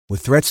With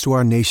threats to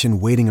our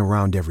nation waiting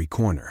around every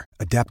corner,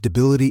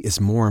 adaptability is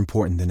more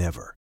important than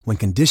ever. When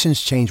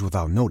conditions change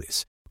without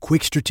notice,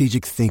 quick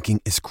strategic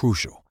thinking is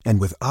crucial.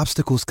 And with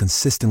obstacles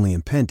consistently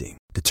impending,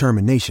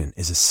 determination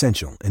is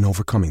essential in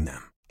overcoming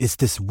them. It's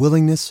this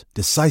willingness,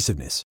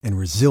 decisiveness, and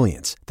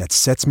resilience that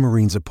sets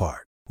Marines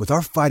apart. With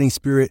our fighting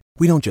spirit,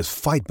 we don't just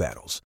fight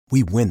battles,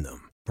 we win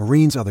them.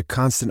 Marines are the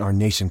constant our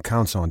nation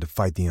counts on to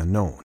fight the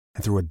unknown.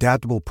 And through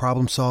adaptable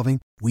problem solving,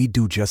 we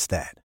do just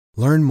that.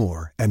 Learn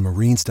more at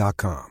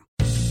marines.com.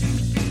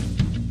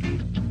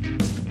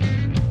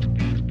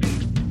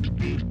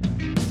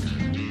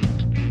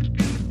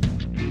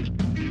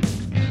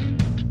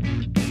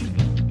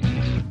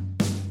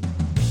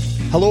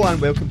 Hello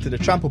and welcome to the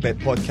Trample Bet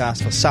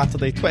podcast for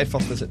Saturday,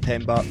 21st of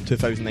September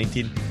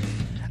 2019.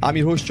 I'm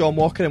your host John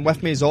Walker, and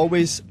with me as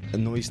always,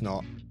 and no he's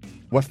not,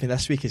 with me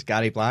this week is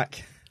Gary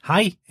Black.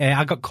 Hi,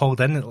 I got called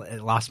in at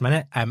the last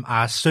minute.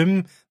 I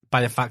assume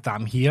by the fact that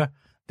I'm here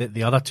that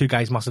the other two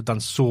guys must have done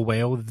so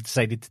well they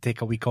decided to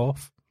take a week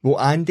off. Well,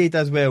 Andy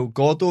did well.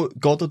 Gordo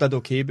did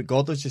okay, but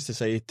Gordo's just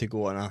decided to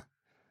go on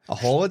a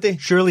holiday.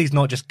 Surely he's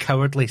not just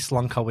cowardly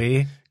slunk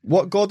away.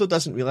 What Gordo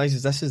doesn't realise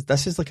is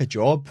this is like a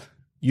job.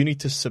 You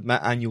need to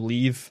submit annual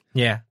leave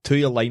to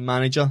your line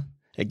manager.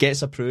 It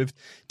gets approved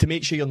to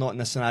make sure you're not in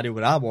a scenario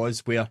where I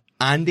was, where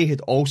Andy had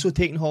also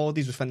taken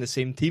holidays within the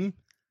same team.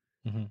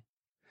 Mm-hmm.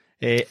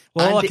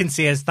 All I can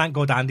say is thank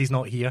God Andy's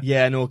not here.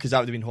 Yeah, no, because that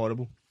would have been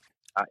horrible.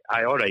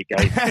 All right,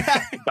 guys.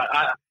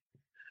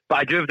 but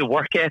I do have the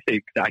work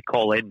ethic that I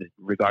call in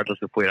regardless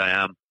of where I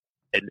am.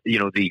 And,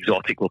 the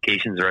exotic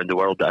locations around the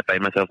world that I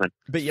find myself in.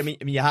 But, I mean,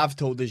 you have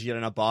told us you're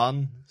in a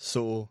barn,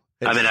 so...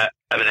 I'm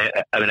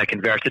in a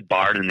converted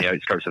barn in the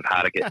outskirts of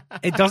Harrogate.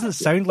 It doesn't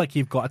sound like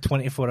you've got a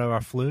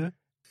 24-hour flu.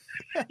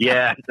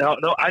 Yeah, no,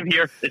 I'm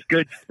here. It's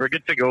good. We're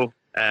good to go.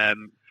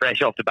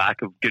 Fresh off the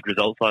back of good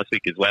results last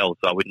week as well,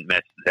 so I wouldn't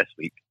miss this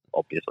week,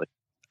 obviously.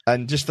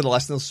 And just for the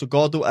listeners, so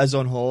Gordo is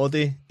on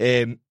holiday.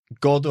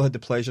 Gordo had the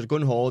pleasure of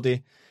going on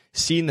holiday,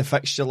 seeing the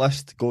fixture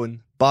list,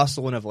 going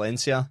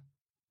Barcelona-Valencia.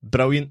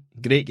 Brilliant.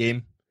 Great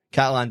game.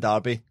 Catalan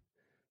derby.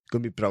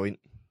 Going to be brilliant.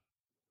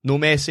 No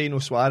Messi, no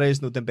Suarez,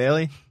 no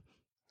Dembele.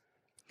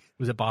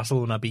 Was it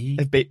Barcelona B?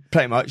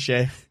 Pretty much,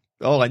 yeah.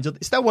 All injured.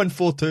 It's still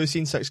 1-4-2,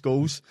 seen 6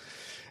 goals.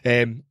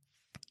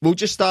 We'll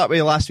just start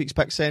with last week's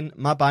picks then.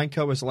 My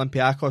banker was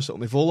Olympiacos at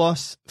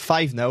Omivolos,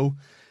 5-0.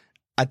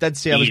 I did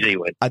say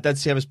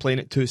I was playing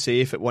it too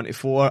safe at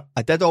 1-4.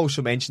 I did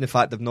also mention the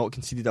fact they've not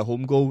conceded a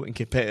home goal in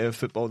competitive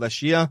football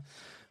this year,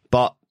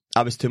 but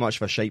I was too much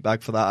of a shite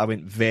bag for that. I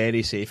went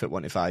very safe at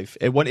 1-5.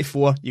 At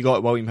 1-4, you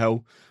got William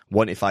Hill,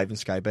 1-5 in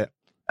Sky Bet.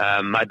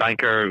 My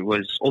banker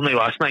was only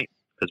last night,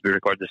 because we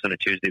recorded this on a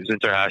Tuesday. It was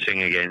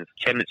Unterhaching against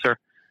Chemnitzer,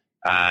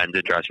 and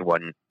Unterhaching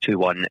won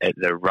 2-1 at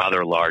the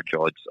rather large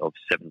odds of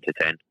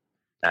 7-10.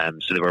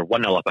 So they were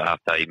 1-0 up at half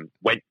time,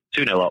 went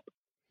 2-0 up,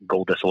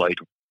 goal disallowed,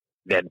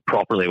 then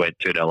properly went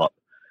 2-0 up,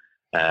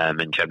 and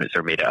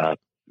Chemnitzer made it a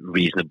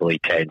reasonably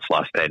tense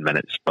last 10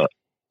 minutes, but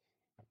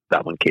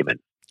that one came in.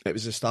 It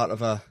was the start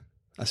of a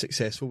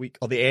successful week,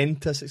 or the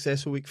end to a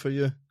successful week for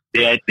you.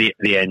 The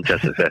end to a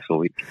successful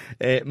week.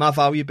 My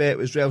value bet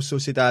was Real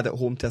Sociedad at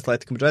home to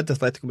Atletico Madrid.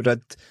 Atletico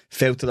Madrid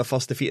fell to their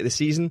first defeat of the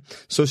season.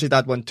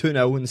 Sociedad won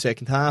 2-0 in the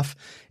second half.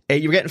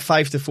 You were getting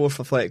 5-4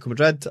 for Atletico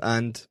Madrid,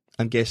 and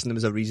I'm guessing there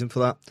was a reason for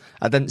that.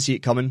 I didn't see it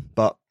coming,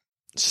 but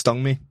it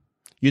stung me.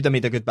 You'd have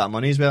made a good bit of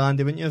money as well,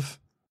 Andy, wouldn't you have?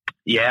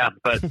 Yeah,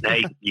 but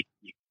hey,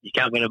 you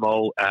can't win them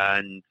all,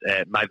 and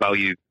my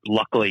value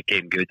luckily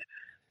came good.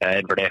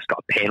 Inverness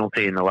got a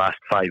penalty in the last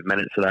 5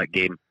 minutes of that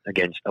game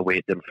away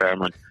at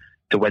Dunfermline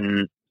to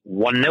win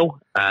 1-0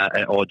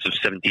 at odds of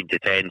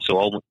 17-10, so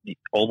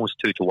almost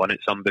 2-1 at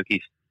some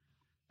bookies,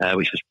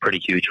 which was pretty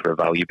huge for a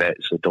value bet.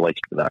 So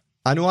delighted with that.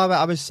 I know.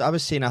 I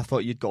was saying I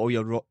thought you'd got all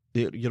your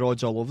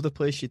odds all over the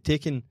place. You'd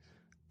taken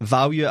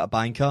value at a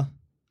banker,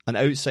 an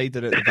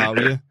outsider at the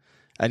value,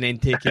 and then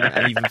taking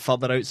an even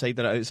further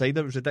outsider at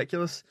outsider. It was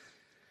ridiculous.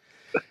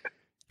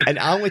 And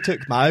I only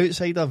took my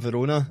outsider,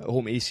 Verona, at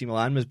home to AC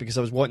Milan, was because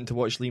I was wanting to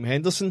watch Liam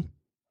Henderson.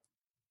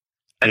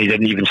 And he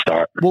didn't even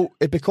start. Well,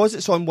 because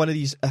it's on one of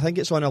these, I think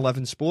it's on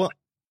 11 Sport,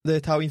 the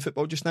Italian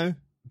football just now,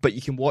 but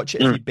you can watch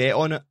it if you bet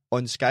on it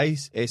on Sky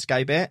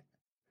Bet,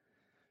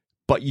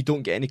 but you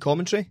don't get any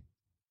commentary.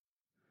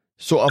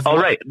 So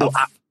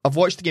I've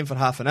watched the game for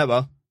half an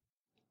hour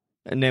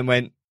and then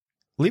went,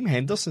 Liam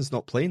Henderson's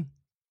not playing.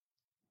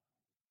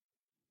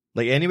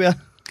 Like anywhere.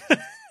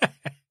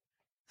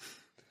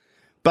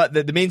 But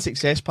the main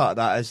success part of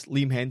that is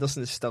Liam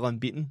Henderson is still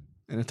unbeaten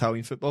in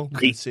Italian football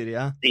in Serie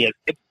A. Yeah,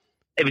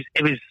 it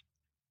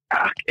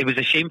was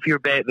a shame for your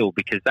bet though,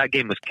 because that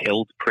game was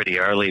killed pretty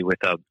early with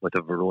a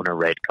Verona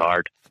red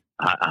card,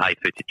 a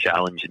high-footed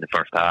challenge in the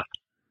first half.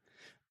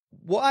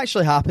 What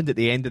actually happened at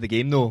the end of the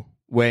game though,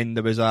 when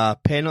there was a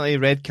penalty,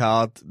 red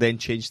card, then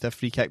changed to a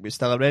free kick, but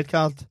still a red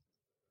card?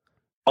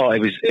 Oh, it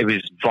was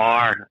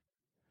VAR.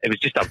 It was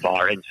just a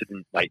VAR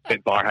incident. Like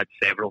VAR had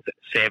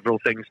several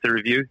things to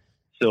review.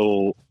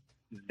 So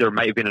there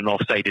might have been an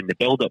offside in the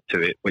build-up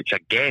to it, which I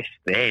guess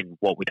then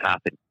what would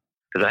happen,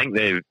 because I think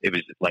it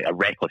was like a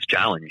reckless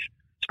challenge.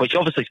 As which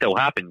obviously still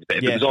happened, but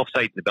if Yeah. it was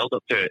offside in the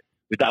build-up to it,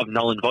 would that have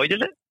null and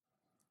voided it?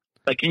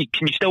 Like, can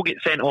you still get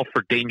sent off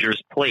for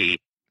dangerous play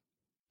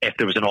if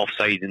there was an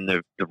offside in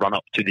the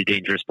run-up to the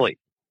dangerous play?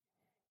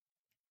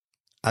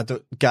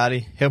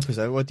 Gary, help us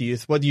out. What do you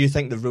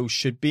think the rules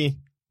should be?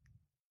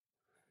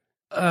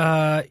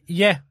 Yeah.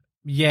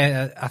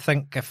 I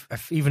think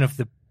if even if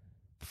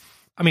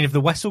if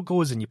the whistle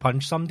goes and you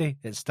punch somebody,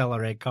 it's still a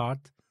red card.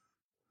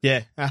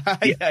 Yeah.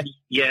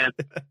 Yeah.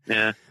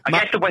 I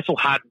guess the whistle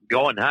hadn't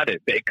gone, had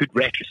it? But it could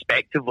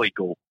retrospectively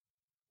go.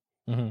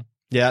 Mm-hmm.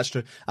 Yeah, that's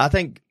true. I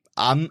think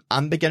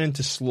I'm beginning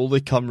to slowly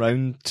come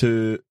round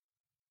to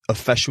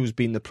officials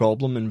being the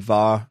problem and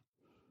VAR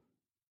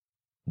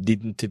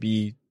needing to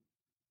be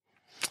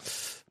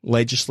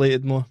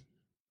legislated more.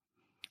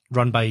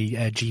 Run by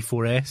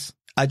G4S.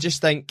 I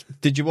just think.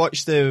 Did you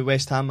watch the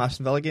West Ham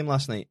Aston Villa game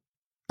last night?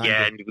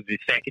 Yeah, and the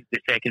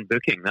second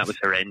booking, that was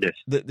horrendous.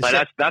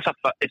 That's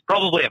it's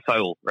probably a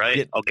foul, right?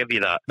 Yeah, I'll give you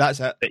that. That's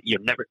it. But you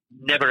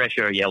never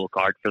issue a yellow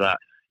card for that.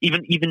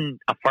 Even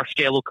a first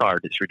yellow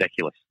card, it's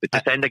ridiculous. But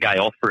to send a guy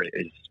off for it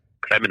is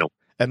criminal.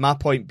 And my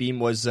point being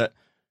was that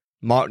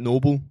Mark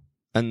Noble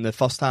in the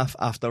first half,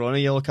 after on a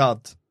yellow card,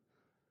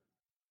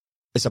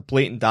 it's a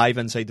blatant dive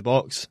inside the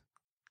box.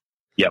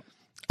 Yep.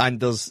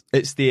 And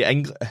it's the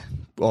England.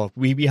 Well,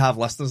 we have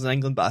listeners in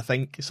England, but I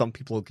think some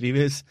people agree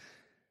with us.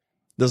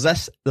 There's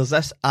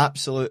this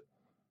absolute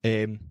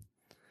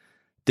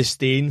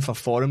disdain for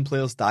foreign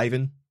players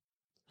diving.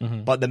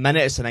 Mm-hmm. But the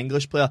minute it's an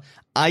English player,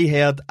 I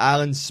heard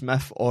Alan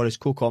Smith or his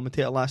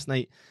co-commentator last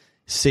night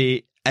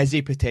say, is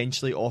he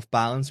potentially off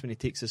balance when he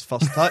takes his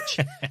first touch?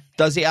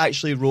 Does he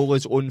actually roll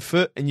his own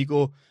foot? And you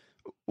go,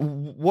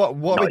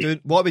 what are we doing?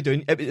 What are we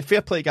doing?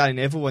 Fair play, Gary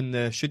Neville in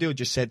the studio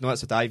just said, no,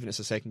 it's a dive and it's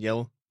a second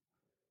yellow.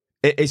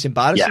 It's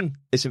embarrassing. Yeah.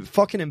 It's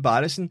fucking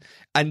embarrassing.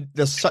 And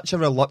there's such a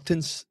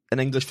reluctance in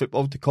English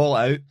football to call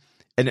it out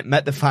and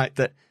admit the fact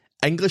that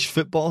English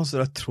footballers are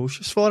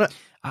atrocious for it.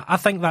 I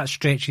think that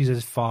stretches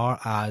as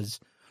far as,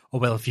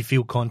 if you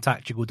feel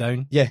contact, you go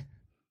down. Yeah.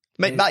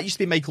 That used to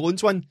be Michael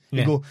Owen's one.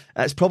 You go,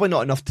 it's probably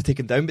not enough to take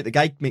him down, but the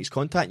guy makes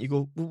contact and you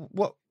go,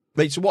 what?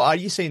 Right, so what are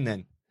you saying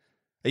then?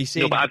 Are you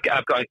saying... No, but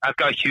I've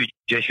got a huge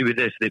issue with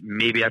this, that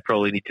maybe I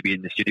probably need to be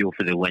in the studio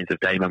for the length of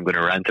time I'm going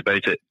to rant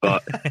about it,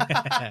 but...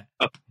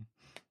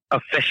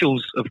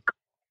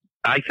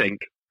 I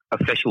think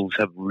officials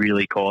have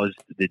really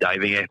caused the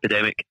diving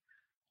epidemic,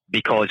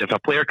 because if a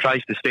player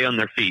tries to stay on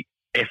their feet,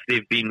 if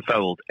they've been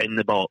fouled in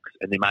the box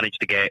and they manage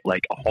to get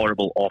like a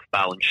horrible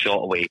off-balance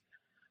shot away,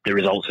 the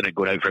results in it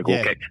going out for a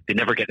goal kick, they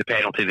never get the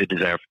penalty they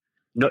deserve.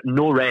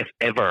 No ref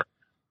ever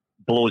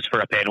blows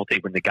for a penalty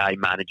when the guy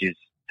manages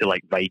to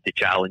like ride the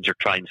challenge or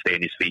try and stay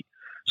on his feet.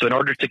 So in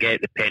order to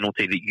get the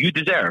penalty that you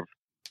deserve,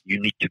 you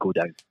need to go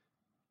down.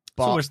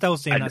 But, so we're still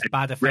saying that's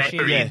bad officiating.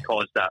 Referees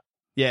caused that.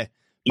 Yeah.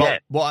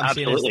 But what I'm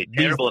absolutely saying is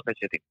terrible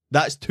officiating.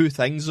 That's two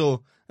things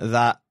though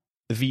that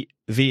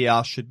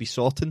VAR should be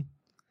sorting.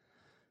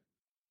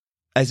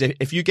 As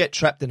if you get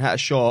tripped and hit a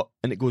shot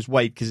and it goes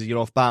wide because you're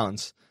off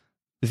balance,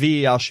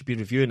 VAR should be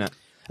reviewing it.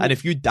 And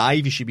if you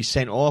dive, you should be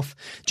sent off.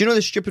 Do you know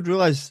the stupid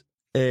rule is?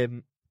 I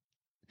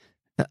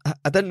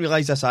didn't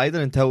realise this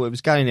either until it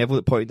was Gary Neville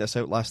that pointed this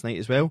out last night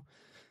as well.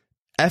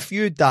 If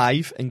you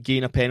dive and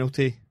gain a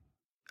penalty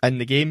in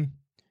the game,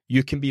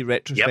 you can be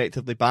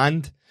retrospectively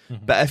banned.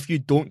 Mm-hmm. But if you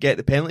don't get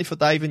the penalty for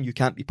diving, you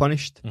can't be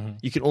punished. Mm-hmm.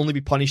 You can only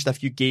be punished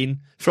if you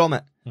gain from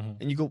it. Mm-hmm.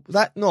 And you go,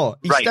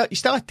 he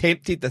still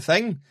attempted the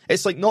thing.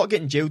 It's like not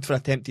getting jailed for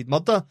attempted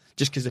murder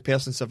just because the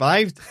person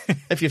survived.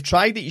 If you've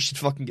tried it, you should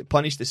fucking get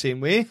punished the same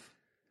way.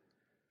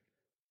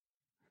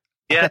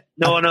 Yeah,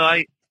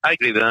 I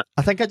agree with that.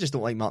 I think I just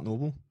don't like Mark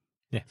Noble.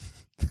 Yeah.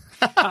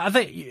 I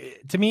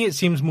think, to me, it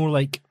seems more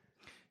like,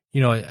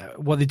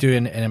 what they do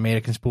in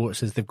American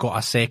sports is they've got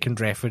a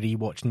second referee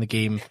watching the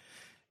game,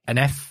 and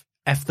if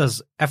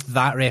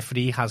that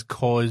referee has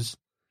cause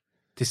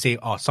to say,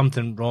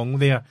 something wrong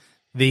there,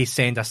 they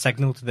send a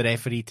signal to the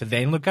referee to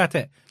then look at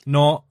it,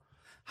 not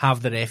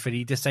have the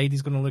referee decide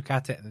he's going to look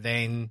at it, and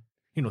then,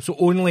 so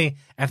only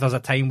if there's a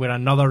time where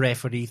another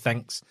referee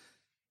thinks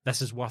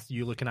this is worth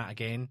you looking at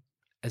again,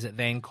 is it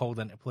then called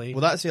into play? Well,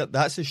 that's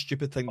a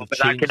stupid thing. But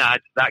that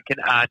can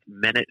add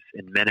minutes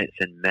and minutes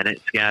and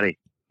minutes, Gary.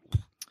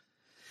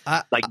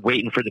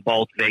 Waiting for the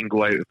ball to then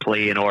go out of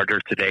play in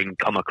order to then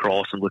come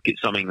across and look at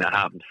something that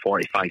happened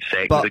 45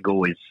 seconds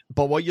ago is.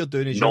 But what you're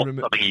doing is not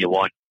something you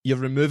want. You're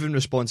removing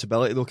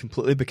responsibility though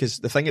completely, because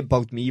the thing that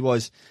bugged me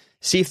was,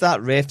 see if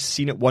that ref's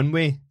seen it one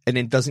way and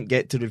then doesn't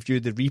get to review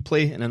the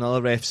replay, and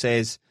another ref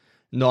says,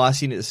 "No, I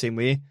seen it the same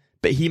way."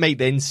 But he might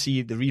then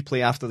see the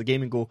replay after the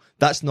game and go,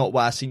 that's not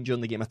what I seen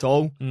during the game at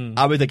all.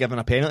 I would have given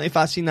a penalty if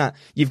I seen that.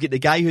 You've got the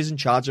guy who's in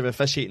charge of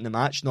officiating the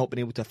match not being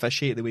able to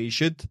officiate the way he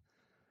should.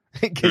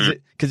 Because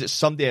it's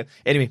somebody.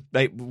 Anyway,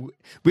 right,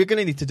 we're going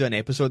to need to do an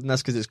episode on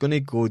this because it's going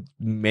to go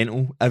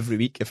mental every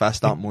week if I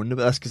start moaning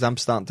about this, because I'm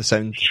starting to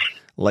sound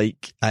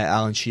like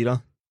Alan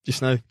Shearer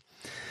just now.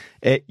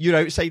 You're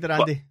outsider,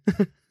 Andy.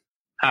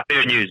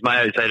 Happier news.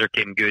 My outsider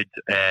came good.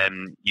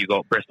 You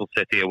got Bristol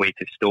City away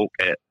to Stoke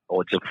at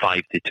odds of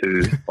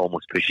 5-2,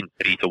 almost pushing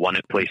 3-1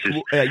 at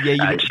places.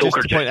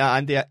 Just to point out,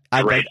 Andy,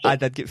 I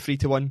did get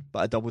 3-1, but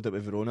I doubled it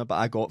with Verona. But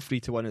I got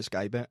 3-1 at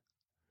Sky Bet.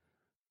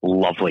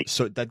 Lovely.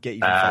 So it did get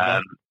even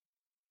further.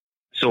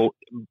 So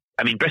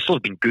I mean, Bristol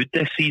have been good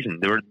this season.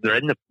 They're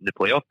in the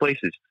playoff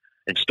places,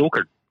 and Stoke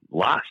are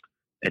last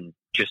and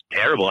just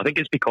terrible. I think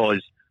it's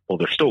because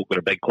they're Stoke. They're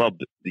a big club.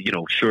 You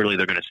know, surely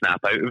they're going to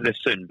snap out of this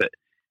soon, but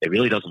it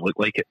really doesn't look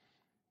like it.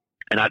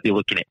 And I'd be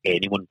looking at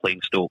anyone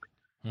playing Stoke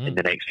in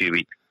the next few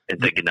weeks and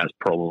thinking that's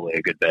probably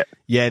a good bet.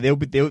 Yeah,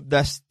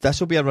 this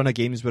will be a run of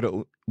games where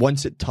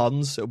once it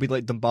turns, it'll be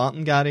like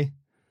Dumbarton, Gary.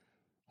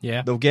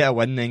 Yeah, they'll get a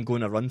win, then go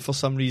on a run for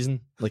some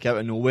reason, like out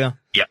of nowhere.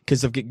 Yeah,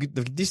 because they've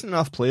got decent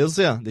enough players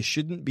there. They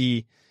shouldn't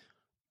be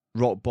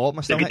rock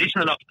bottom. They've got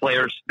decent enough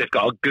players. They've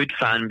got a good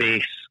fan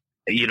base.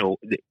 You know,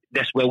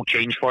 this will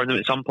change for them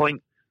at some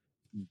point,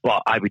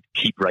 but I would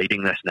keep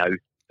riding this now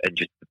and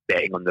just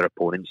betting on their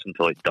opponents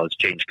until it does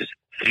change, because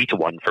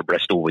 3-1 for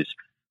Bristol was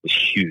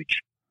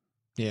huge.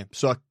 Yeah,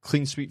 so a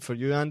clean sweep for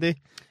you, Andy.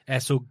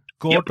 So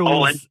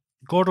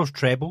Gordo's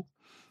treble.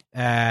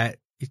 It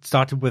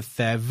started with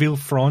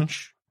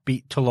Villefranche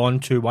beat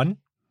Toulon 2-1.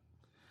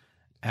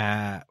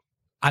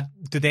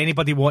 Did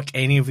anybody watch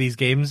any of these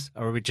games,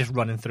 or were we just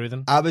running through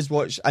them? I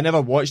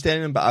never watched any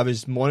of them, but I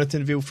was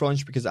monitoring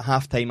Villefranche because at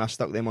half time I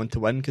stuck them on to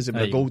win because they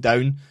were a goal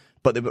down,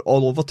 but they were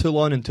all over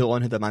Toulon, and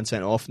Toulon had a man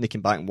sent off and they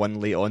came back and won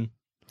late on.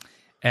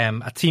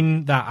 A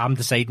team that I'm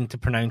deciding to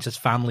pronounce as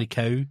Family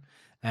Cow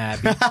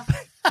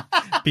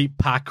beat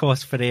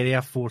Pacos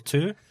Ferreira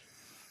 4-2.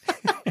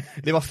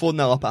 They were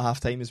 4-0 up at half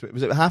time. Was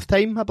it half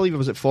time? I believe it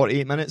was at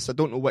 48 minutes. I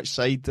don't know which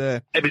side.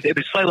 It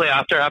was slightly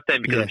after half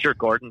time, because I'm sure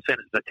Gordon sent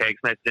us a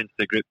text message into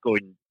the group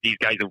going, "These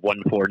guys have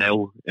won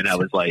 4-0," and I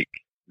was like,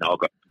 "No,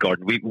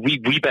 Gordon, we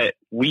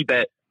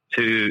bet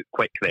too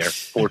quick there.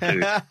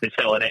 4-2. It's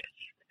still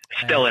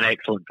an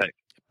excellent pick."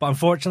 But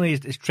unfortunately,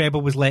 his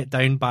treble was let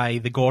down by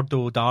the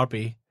Gordo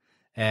derby.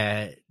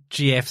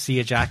 GFC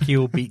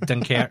Ajaccio beat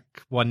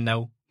Dunkirk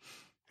 1-0.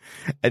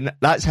 And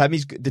that's him.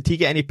 Did he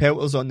get any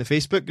pelters on the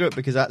Facebook group?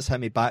 Because that's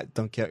him. He backed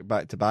Dunkirk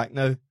back to back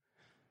now.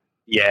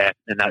 Yeah,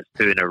 and that's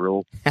 2 in a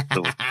row.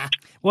 So.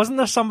 Wasn't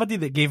there somebody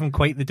that gave him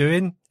quite the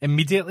doing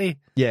immediately?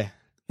 Yeah.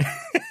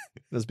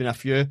 There's been a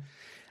few.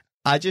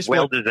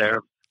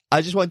 Deserved.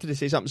 I just wanted to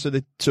say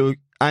something. So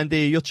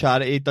Andy, your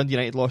charity, Dundee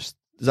United lost.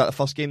 Is that the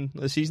first game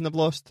of the season they've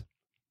lost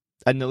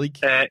in the league?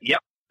 Yep.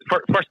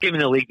 First game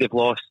in the league they've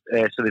lost,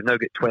 so they've now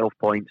got 12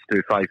 points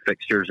through 5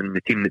 fixtures, and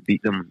the team that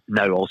beat them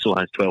now also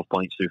has 12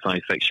 points through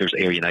 5 fixtures,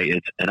 Ayr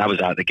United. And I was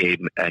at the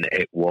game, and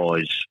it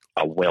was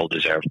a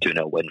well-deserved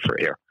 2-0 win for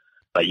Ayr.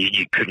 But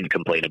you couldn't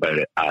complain about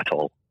it at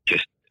all.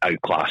 Just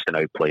outclassed and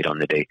outplayed on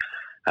the day.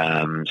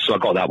 So I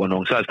got that one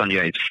wrong. So that's Dundee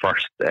United's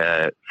first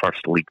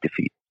league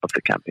defeat of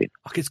the campaign.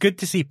 Okay, it's good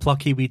to see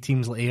plucky wee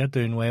teams like Ayr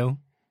doing well.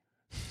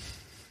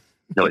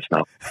 No, it's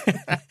not.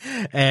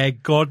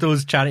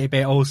 Gordo's charity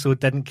bet also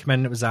didn't come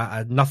in. It was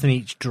a nothing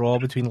each draw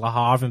between Le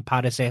Havre and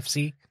Paris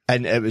FC.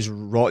 And it was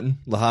rotten.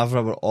 Le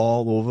Havre were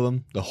all over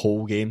them the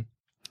whole game.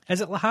 Is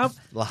it Le Havre?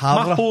 Le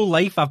Havre. My whole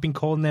life I've been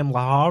calling them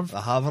Le Havre.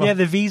 Le Havre. Yeah,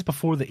 the V's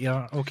before the E.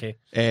 Okay.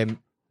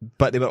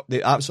 But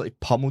they absolutely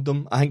pummeled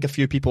them. I think a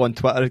few people on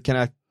Twitter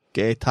kind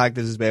of tagged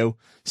us as well,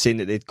 saying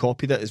that they'd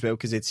copied it as well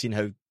because they'd seen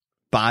how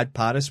bad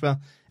Paris were.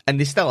 And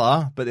they still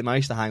are, but they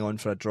managed to hang on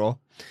for a draw.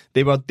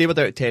 They were down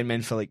to 10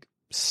 men for like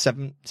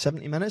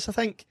 70 minutes, I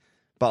think.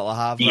 But Le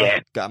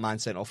Havre got a man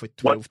sent off with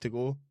 12 to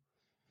go.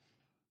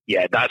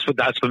 Yeah, that's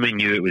when we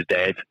knew it was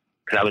dead.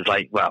 Because I was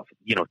like,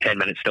 10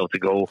 minutes still to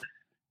go,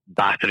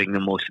 battering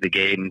them most of the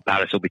game.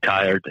 Paris will be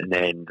tired, and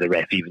then the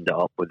ref evened it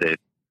up with the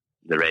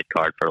red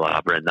card for Le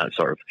Havre, and that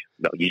sort of,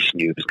 you just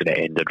knew it was going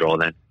to end the draw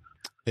then.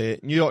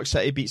 New York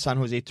City beat San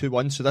Jose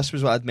 2-1, so this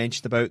was what I'd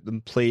mentioned about them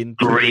playing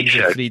 2 games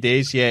in 3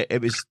 days. Yeah,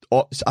 it was.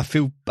 I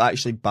feel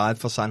actually bad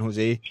for San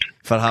Jose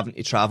for having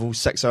to travel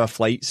 6-hour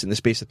flights in the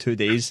space of 2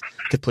 days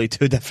to play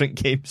 2 different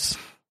games.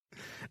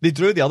 They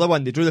drew the other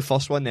one. They drew the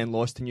first one, then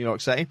lost to New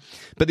York City.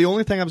 But the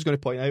only thing I was going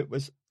to point out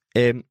was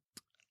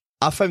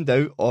I found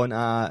out on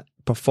a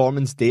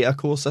performance data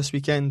course this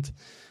weekend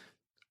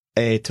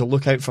to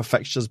look out for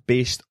fixtures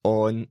based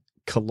on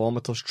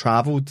kilometres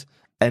travelled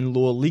in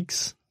lower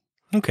leagues.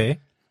 Okay.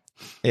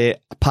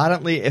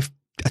 Apparently, if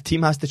a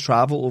team has to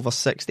travel over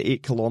 6 to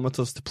 8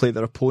 kilometres to play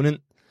their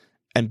opponent,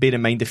 and bear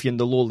in mind if you're in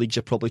the lower leagues,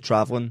 you're probably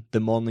travelling the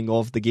morning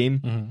of the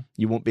game,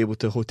 you won't be able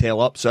to hotel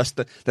up. So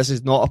this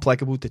is not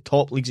applicable to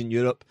top leagues in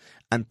Europe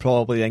and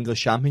probably the English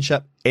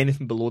Championship.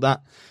 Anything below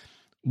that,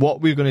 what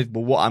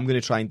I'm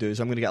going to try and do is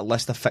I'm going to get a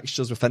list of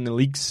fixtures within the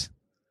leagues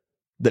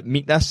that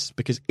meet this,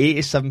 because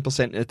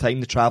 87% of the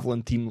time the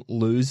travelling team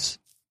lose.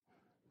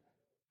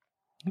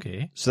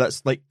 Okay, so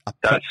that's like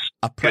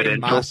a pretty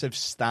massive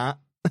stat.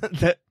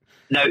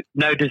 Now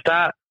does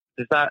that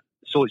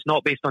so it's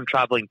not based on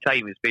travelling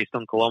time, it's based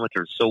on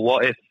kilometres. So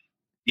what if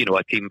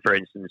a team, for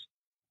instance,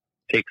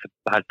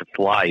 has to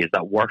fly? Is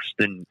that worse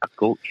than a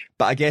coach?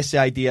 But I guess the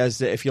idea is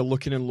that if you're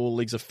looking in lower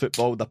leagues of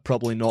football, they're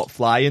probably not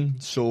flying.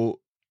 So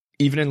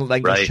Even in the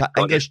English, Right,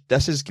 English,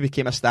 this has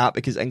became a stat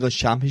because English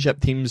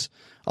Championship teams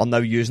are now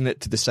using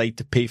it to decide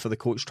to pay for the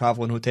coach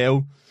travel and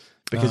hotel,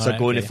 because they're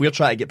going, if we're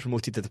trying to get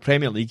promoted to the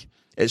Premier League,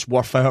 it's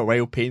worth our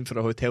while paying for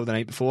a hotel the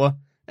night before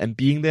and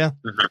being there,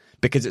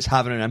 because it's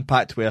having an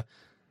impact where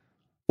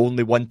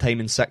only one time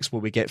in 6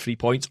 will we get 3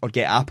 points or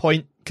get a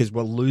point, because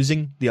we're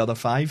losing the other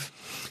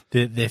 5.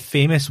 The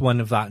famous one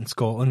of that in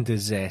Scotland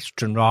is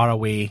Stranraer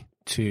away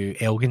to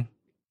Elgin.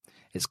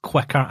 It's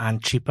quicker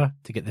and cheaper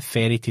to get the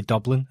ferry to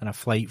Dublin and a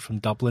flight from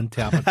Dublin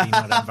to Aberdeen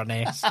or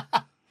Inverness.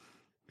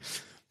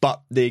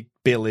 But they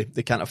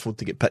can't afford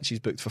to get pitches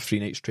booked for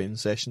 3 nights training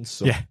sessions.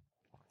 So yeah,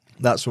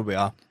 that's where we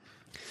are.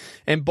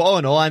 And but all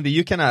in all, Andy,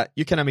 you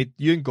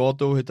and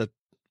Gordo had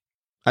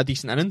a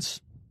decent innings,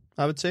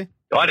 I would say.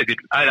 Oh, I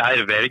had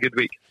a very good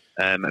week.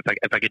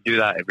 If I could do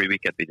that every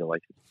week, I'd be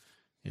delighted.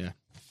 Yeah.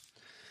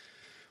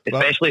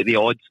 Especially at the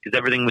odds, because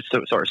everything was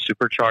sort of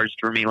supercharged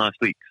for me last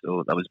week,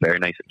 so that was very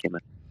nice it came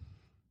in.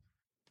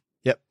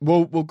 Yep,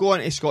 we'll go on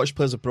to Scottish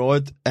players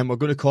abroad, and we're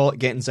going to call it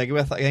getting ziggy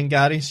with it again,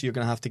 Gary. So you're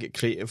going to have to get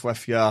creative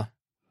with your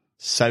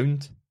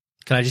sound.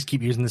 Can I just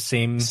keep using the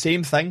same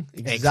thing?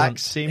 Exact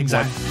same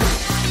one.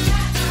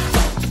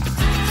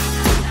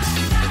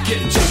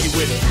 Getting jiggy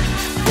with it.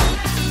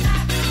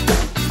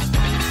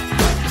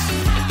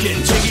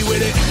 Getting jiggy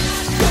with it.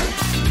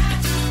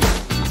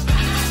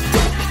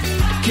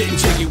 Getting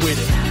jiggy with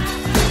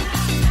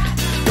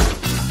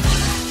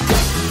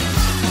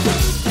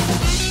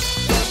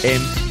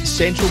it.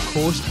 Central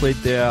Coast played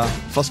their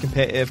first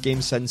competitive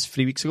game since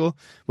 3 weeks ago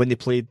when they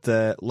played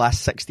the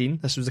last 16.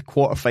 This was the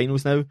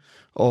quarterfinals now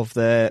of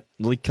the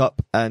League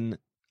Cup in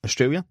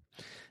Australia.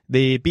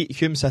 They beat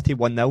Hume City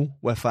 1-0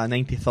 with a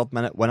 93rd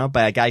minute winner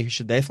by a guy who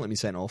should definitely be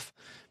sent off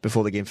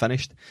before the game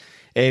finished.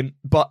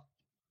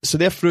 So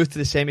they're through to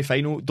the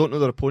semi-final. Don't know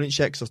their opponents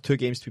yet because there's 2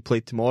 games to be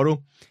played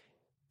tomorrow.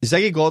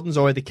 Ziggy Gordon's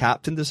already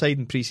captained the side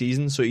in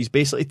pre-season, so he's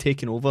basically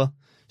taken over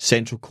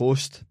Central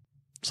Coast.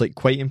 It's like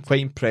quite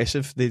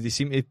impressive. They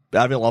seem to.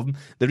 I really love him.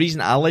 The reason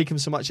I like him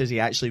so much is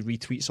he actually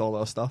retweets all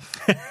our stuff.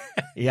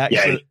 He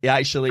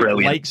actually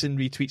brilliant. Likes and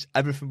retweets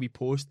everything we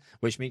post,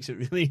 which makes it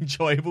really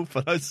enjoyable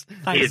for us.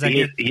 He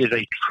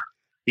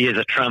is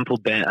a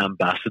trampled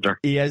ambassador.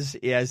 He is.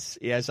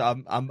 And as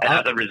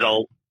a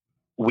result,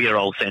 we are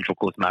all Central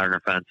Coast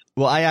Mariner fans.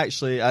 Well, I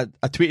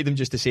tweeted him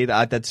just to say that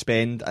I did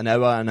spend an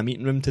hour in a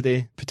meeting room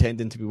today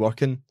pretending to be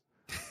working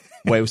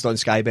whilst on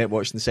Sky Bet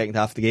watching the second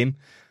half of the game.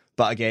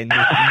 But again,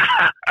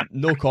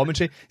 no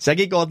commentary.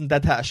 Ziggy Gordon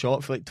did hit a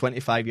shot for like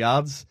 25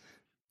 yards.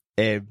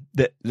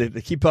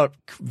 The keeper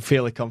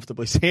fairly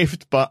comfortably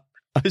saved, but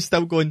I was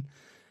still going,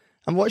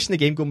 I'm watching the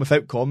game going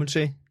without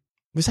commentary.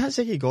 Was that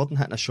Ziggy Gordon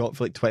hitting a shot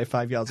for like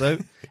 25 yards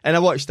out? And I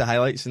watched the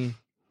highlights and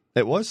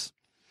it was.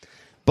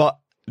 But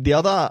the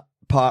other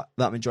part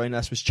that I'm enjoying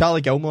this was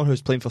Charlie Gilmore,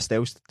 who's playing for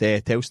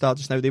Telstar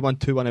just now. They won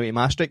 2-1 out of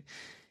Maastricht.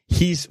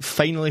 He's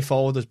finally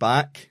followed us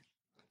back.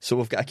 So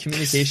we've got a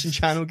communication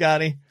channel,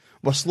 Gary.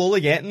 We're slowly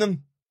getting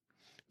them.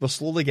 We're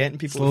slowly getting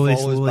people to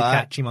follow us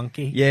back. Catchy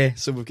monkey. Yeah,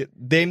 so we've got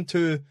them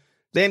two,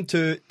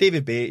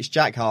 David Bates,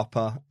 Jack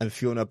Harper, and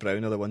Fiona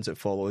Brown are the ones that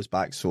follow us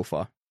back so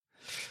far.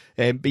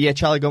 But yeah,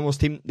 Charlie Gilmore's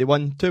team, they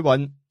won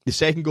 2-1. The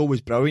second goal was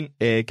brilliant.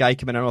 Guy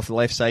coming in off the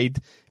left side,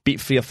 beat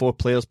 3 or 4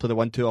 players, played a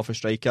 1-2 off a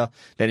striker.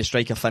 Then the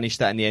striker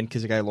finished it in the end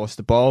because the guy lost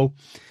the ball.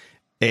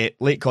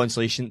 Late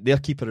consolation. Their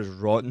keeper is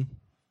rotten,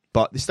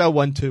 but they still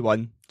won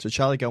 2-1. So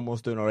Charlie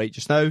Gilmore's doing all right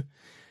just now.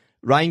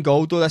 Ryan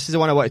Gauld, this is the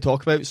one I want to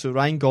talk about. So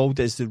Ryan Gauld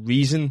is the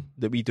reason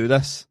that we do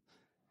this.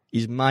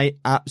 He's my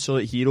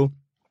absolute hero.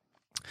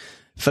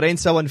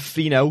 Farense won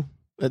 3-0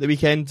 at the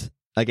weekend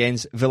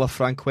against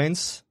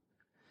Villafranquense.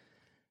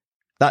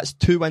 That's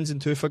 2 wins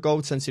and 2 for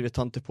Gauld since he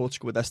returned to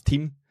Portugal with this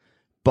team.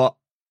 But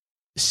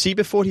see,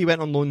 before he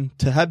went on loan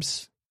to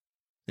Hibs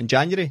in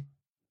January,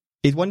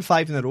 he'd won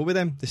 5 in a row with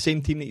them, the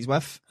same team that he's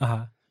with.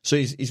 Uh-huh. So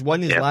he's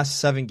won his last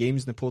 7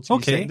 games in the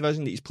Portuguese second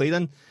division that he's played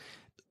in.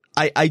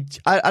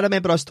 I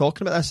remember us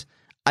talking about this.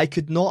 I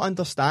could not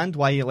understand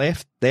why he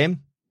left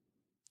them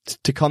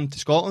to come to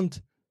Scotland.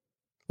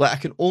 Like, I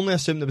can only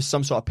assume there was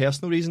some sort of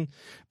personal reason.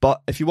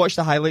 But if you watch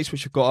the highlights,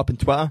 which we've got up on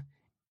Twitter,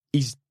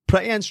 he's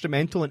pretty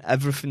instrumental in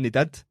everything they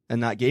did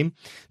in that game.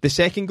 The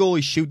second goal,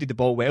 he shielded the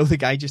ball well. The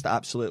guy just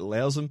absolutely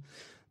layers him.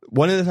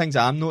 One of the things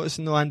I'm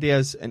noticing though, Andy,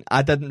 is, and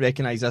I didn't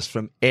recognise this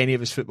from any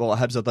of his football at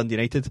Hibs or Dundee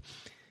United,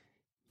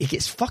 he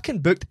gets fucking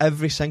booked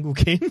every single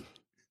game.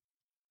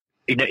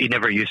 He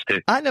never used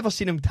to. I never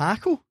seen him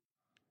tackle.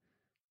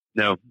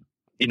 No,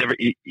 he never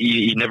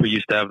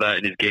used to have that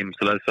in his game.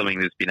 So that's something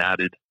that's been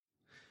added.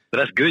 But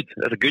that's good.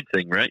 That's a good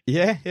thing, right?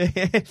 Yeah.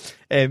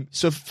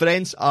 So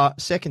Farense are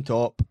second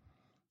top.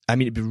 I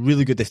mean, it'd be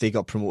really good if they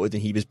got promoted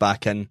and he was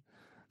back in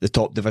the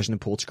top division in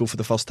Portugal for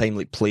the first time,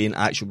 like playing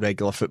actual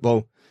regular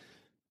football.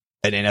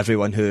 And then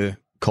everyone who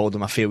called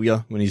him a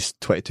failure when he's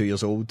 22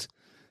 years old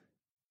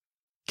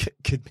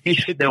could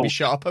maybe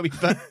shut up a wee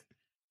bit.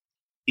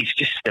 He's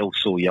just still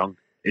so young.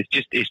 It's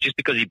just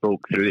because he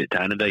broke through at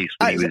Tannadice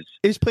when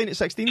he was playing at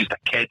 16. Just a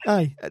kid.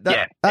 Aye,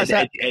 that's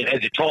at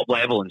the top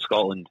level in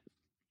Scotland,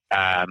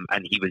 and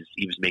he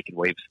was making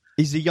waves.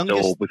 He's the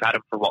youngest. So we've had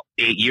him for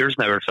 8 years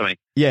now or something.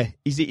 Yeah,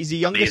 he's the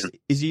youngest. Amazing.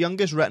 He's the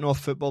youngest written off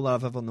footballer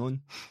I've ever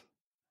known.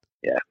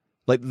 Yeah.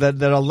 Like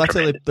there are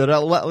literally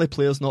Tremendous.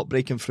 players not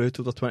breaking through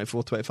till they're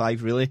 24,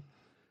 25, really,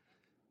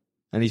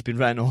 and he's been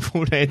written off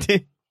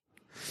already.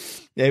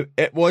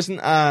 It wasn't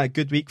a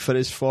good week for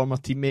his former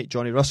teammate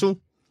Johnny Russell.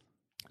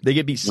 They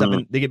get beat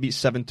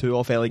 7-2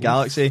 off LA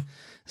Galaxy.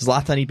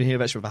 Zlatan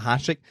Ibrahimovic with a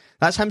hat trick.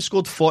 That's him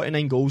scored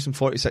 49 goals in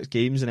 46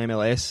 games in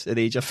MLS at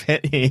the age of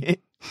 38.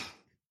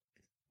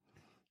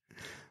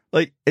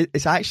 Like,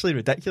 it's actually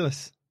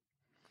ridiculous.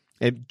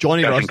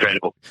 Johnny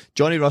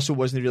Russell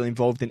wasn't really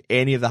involved in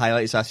any of the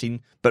highlights I've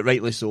seen, but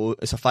rightly so.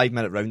 It's a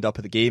 5-minute roundup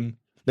of the game.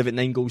 They've got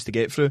 9 goals to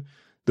get through.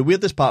 The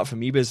weirdest part for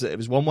me was that it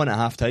was 1-1 at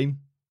half time.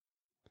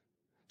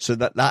 So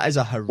that is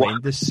a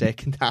horrendous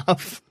second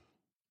half.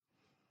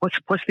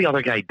 What's the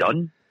other guy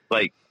done?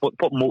 Like, what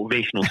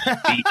motivational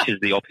speech is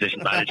the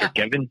opposition manager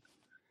giving?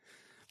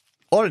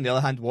 Or on the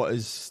other hand, what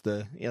is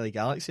the LA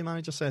Galaxy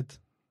manager said?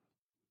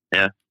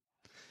 Yeah.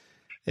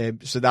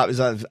 So that was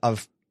a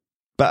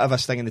bit of a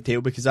sting in the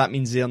tail, because that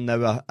means they're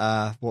now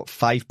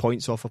 5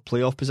 points off a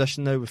playoff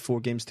position now with 4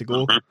 games to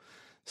go. Mm-hmm.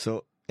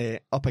 So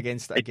up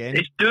against it again.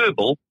 It's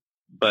doable,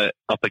 but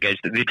up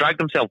against it. They dragged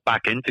themselves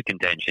back into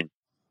contention,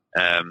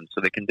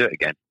 so they can do it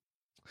again.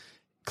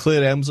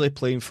 Claire Elmsley,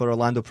 playing for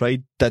Orlando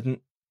Pride,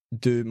 didn't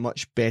do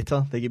much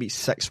better. They get beat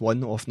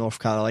 6-1 off North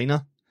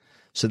Carolina.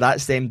 So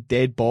that's them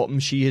dead bottom.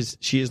 She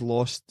has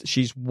lost.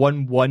 She's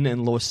won 1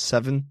 and lost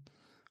 7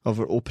 of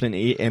her opening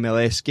 8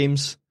 MLS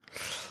games.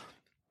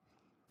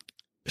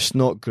 It's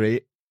not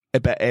great.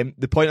 But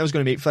the point I was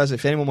going to make for is,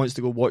 if anyone wants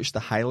to go watch the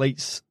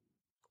highlights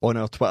on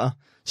our Twitter,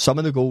 some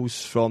of the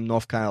goals from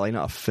North Carolina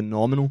are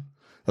phenomenal.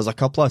 There's a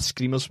couple of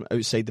screamers from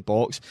outside the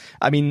box.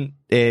 I mean,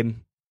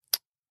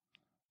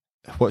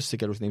 what's the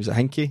girl's name? Is it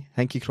Hinkie?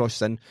 Hinkie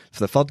crosses in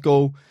for the third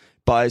goal,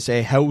 but it's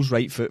Hill's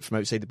right foot from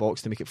outside the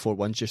box to make it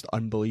 4-1. Just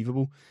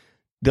unbelievable.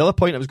 The other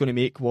point I was going to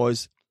make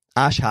was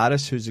Ash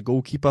Harris, who's the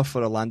goalkeeper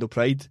for Orlando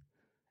Pride,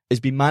 has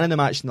been man of the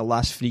match in the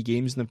last 3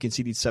 games and have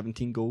conceded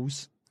 17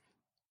 goals.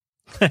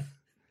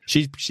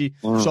 Sorry.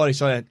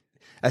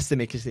 That's to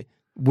make it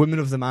woman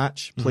of the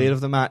match, player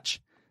of the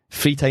match,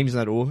 3 times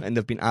in a row, and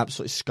they've been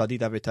absolutely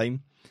scudded every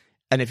time.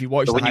 And if you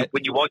watch when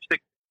you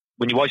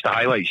watch the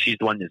highlights, she's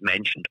the one that's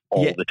mentioned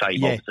all the time.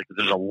 Yeah. Obviously, because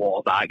there's a lot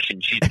of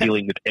action. She's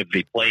dealing with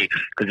every play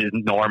because it's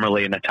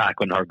normally an attack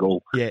on her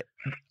goal. Yeah,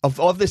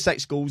 of the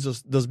 6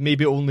 goals, there's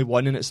maybe only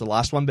one, and it's the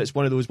last one. But it's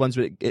one of those ones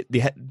where they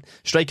hit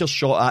strikers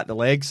shot at the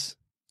legs,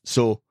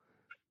 so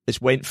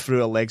it's went through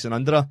her legs and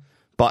under her.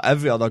 But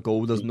every other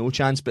goal, there's no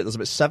chance. But there's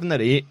about 7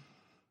 or 8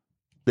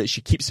 that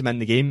she keeps them in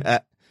the game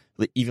at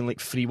even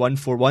 3-1,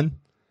 4-1.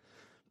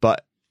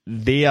 But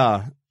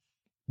they're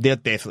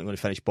definitely going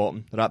to finish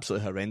bottom. They're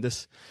absolutely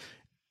horrendous.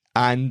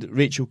 And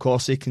Rachel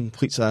Corsie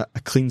completes a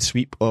clean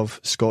sweep of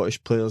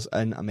Scottish players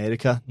in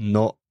America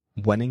not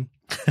winning.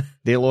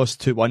 They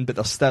lost 2-1, but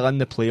they're still in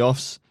the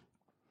playoffs.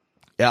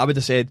 Yeah, I would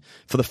have said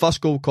for the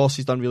first goal,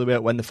 Corsie's done really well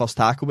to win the first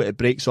tackle, but it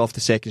breaks off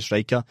the second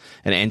striker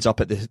and it ends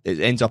up at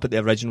the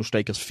original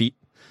striker's feet.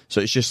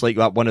 So it's just like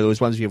that, one of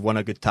those ones where you've won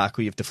a good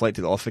tackle, you've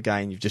deflected it off a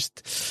guy, and you've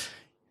just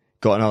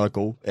got another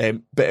goal.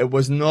 But it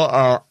was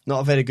not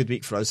a very good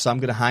week for us, so I'm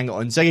going to hang it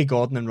on Ziggy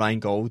Gordon and Ryan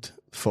Gauld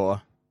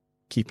for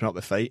keeping up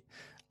the fight.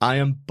 I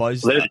am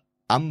buzzed.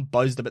 I'm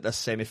buzzed about this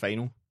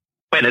semi-final.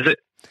 When is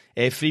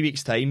it? 3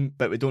 weeks' time,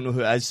 but we don't know who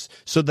it is.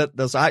 So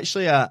there's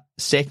actually a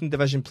second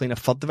division playing a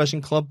third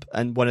division club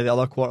in one of the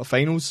other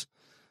quarterfinals.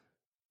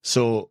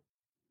 So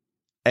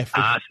so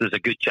there's a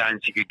good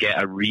chance you could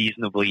get a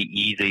reasonably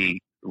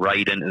easy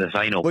ride into the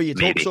final. Well, you'd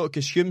hope so,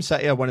 because Hume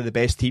City are one of the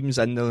best teams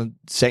in the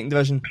second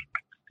division.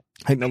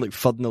 I think they're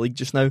 3rd in the league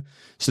just now.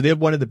 So they're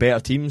one of the better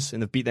teams,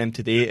 and they've beat them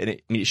today,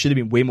 and it should have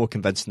been way more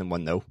convincing than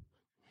 1-0.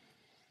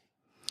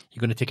 You're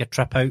going to take a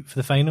trip out for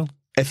the final?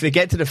 If we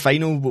get to the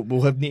final,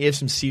 we'll need to have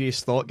some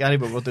serious thought, Gary,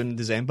 but we're doing in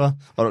December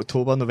or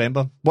October,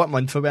 November. What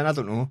month are we in? I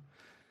don't know.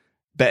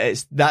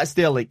 But that's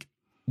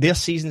their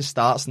season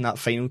starts in that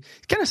final.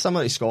 It's kind of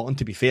similar to Scotland,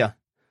 to be fair,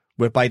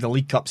 whereby the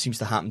League Cup seems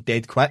to happen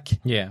dead quick.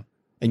 Yeah.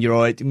 And we're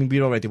already in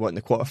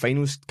the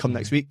quarterfinals come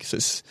next week. So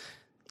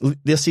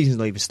their season's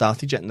not even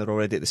started yet, and they're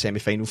already at the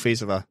semi-final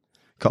phase of a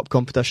cup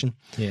competition.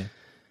 Yeah.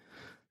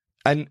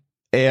 And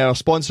our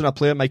sponsor and our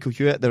player, Michael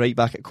Hewitt, the right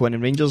back at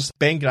Conan Rangers.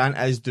 Ben Grant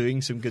is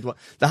doing some good work.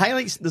 The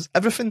highlights, there's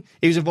everything.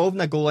 He was involved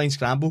in a goal line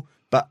scramble,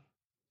 but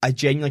I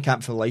genuinely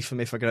can't for the life of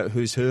me figure out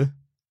who's who.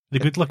 The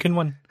good-looking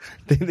one?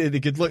 the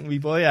good-looking wee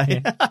boy,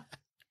 yeah.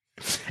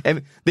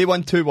 They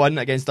won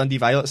 2-1 against Dundee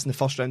Violets in the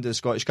first round of the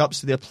Scottish Cup,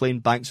 so they're playing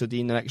Banks O'Dea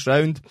in the next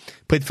round.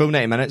 Played full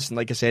 90 minutes, and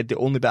like I said, the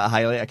only bit of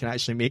highlight I can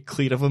actually make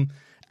clear of him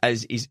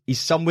is he's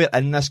somewhere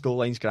in this goal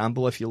line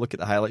scramble if you look at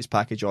the highlights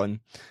package on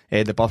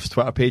the Buffs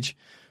Twitter page.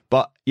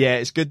 But yeah,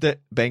 it's good that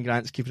Ben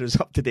Grant's keeping us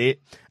up to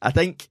date. I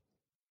think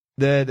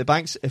the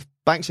Banks, if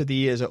Banks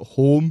O'Dea is at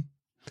home,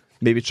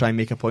 maybe try and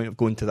make a point of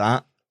going to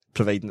that,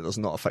 providing that there's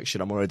not a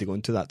fixture I'm already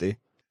going to that day.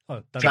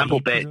 Oh, Trample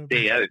bet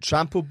day out.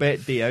 Trample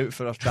bet day out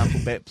for our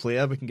trample bet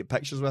player. We can get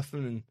pictures with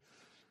him. And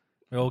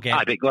we all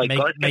get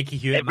Mikey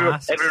Hewitt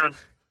masks.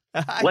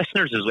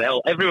 Listeners as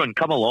well. Everyone,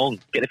 come along.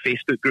 Get a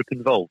Facebook group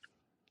involved.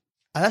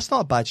 That's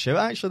not a bad show,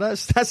 actually.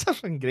 That's a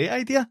fucking great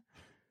idea.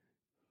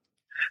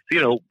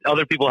 So,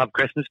 other people have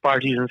Christmas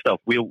parties and stuff.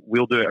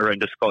 We'll do it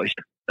around a Scottish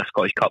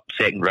Cup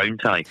second round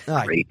tie.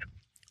 Aye. Great.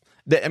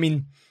 I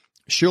mean,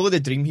 surely the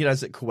dream here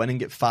is that go in and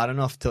get far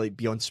enough to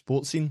be on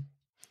Sports Scene.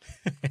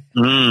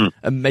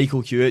 And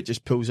Michael Hewitt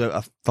just pulls out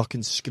a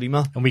fucking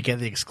screamer, and we get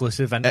the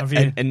exclusive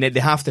interview. And they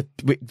have to.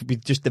 We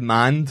just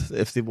demand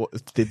if they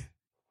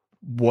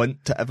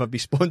want to ever be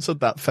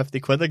sponsored that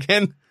 £50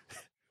 again.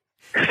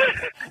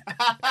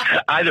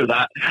 Either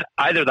that,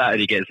 or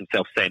he gets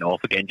himself sent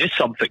off again. Just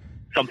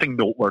something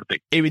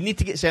noteworthy. He would need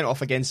to get sent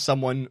off against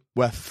someone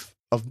of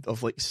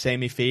like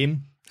semi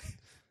fame,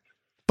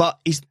 but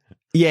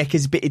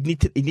because he'd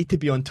need to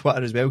be on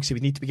Twitter as well, because he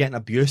would need to be getting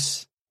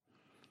abuse.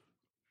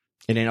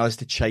 And then us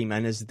to chime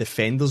in as the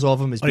defenders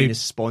of him as being his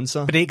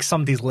sponsor. Breaks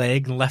somebody's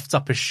leg and lifts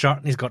up his shirt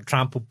and he's got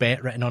Trampled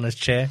Bet written on his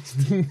chest.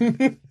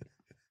 You'd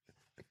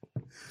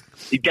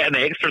get an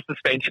extra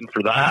suspension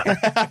for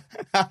that.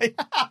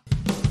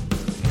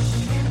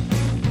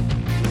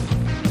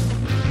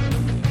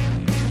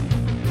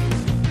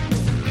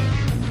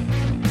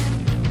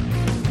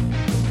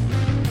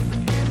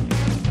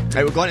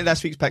 Right, we're going to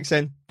this week's picks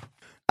then.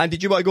 And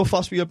did you want to go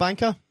first with your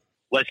banker?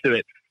 Let's do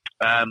it.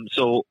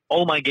 So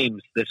all my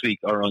games this week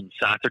are on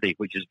Saturday,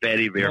 which is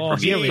very rare for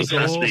me. here we So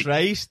go. Saturday-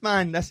 Christ,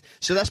 man. This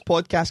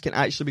podcast can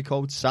actually be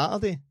called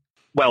Saturday.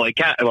 Well, it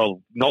can't.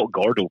 Well, not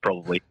Gordo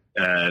probably.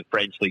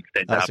 French leagues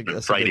tend to happen on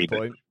That's Friday, a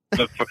good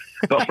point.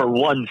 but for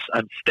once,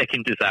 I'm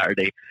sticking to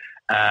Saturday.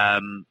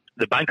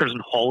 The bankers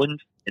in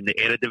Holland in the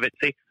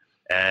Eredivisie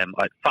at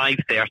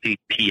 5:30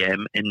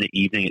 p.m. in the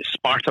evening. It's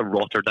Sparta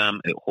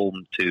Rotterdam at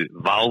home to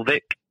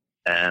Waalwijk.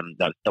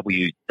 That's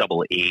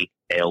WAALWIJ.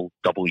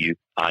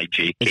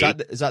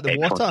 Is that the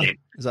water? Fontaine.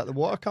 Is that the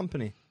water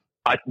company?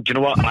 Do you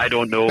know what? I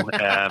don't know.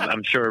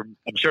 I'm sure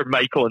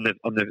Michael on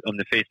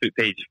the Facebook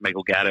page,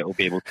 Michael Garrett, will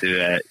be able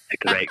to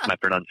correct my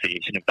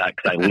pronunciation of that,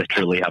 because I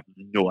literally have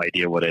no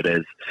idea what it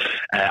is.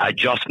 I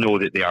just know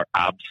that they are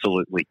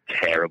absolutely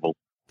terrible.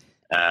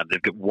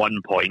 They've got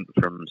 1 point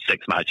from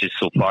 6 matches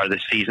so far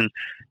this season.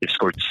 They've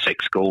scored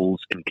 6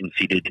 goals and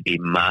conceded a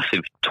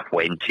massive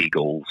 20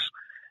 goals.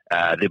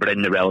 They were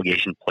in the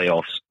relegation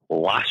playoffs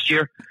last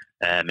year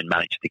and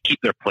managed to keep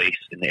their place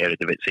in the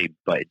Eredivisie,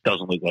 but it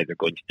doesn't look like they're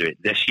going to do it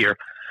this year.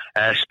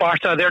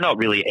 Sparta, they're not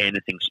really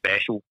anything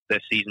special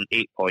this season.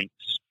 8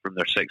 points from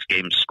their 6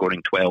 games,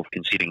 scoring 12,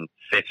 conceding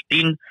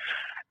 15.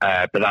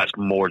 But that's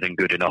more than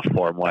good enough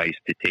form-wise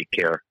to take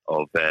care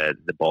of the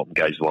bottom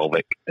guys,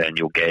 Waalwijk. And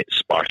you'll get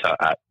Sparta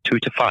at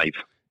 2-5.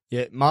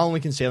 Yeah, my only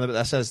concern about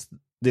this is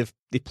they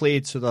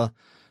played, so the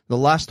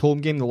last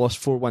home game they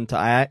lost 4-1 to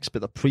Ajax,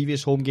 but the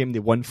previous home game they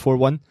won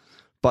 4-1.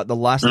 But the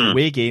last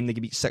away game they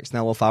beat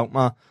 6-0 off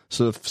Alkmaar,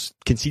 so they've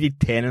conceded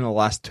 10 in the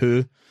last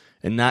 2,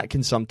 and that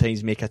can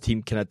sometimes make a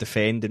team kind of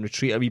defend and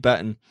retreat a wee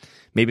bit and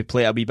maybe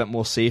play a wee bit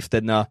more safe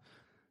than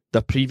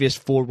the previous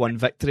 4-1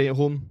 victory at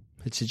home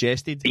had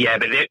suggested. Yeah,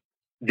 but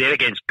they're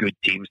against good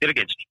teams. They're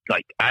against,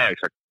 like, Ajax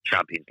are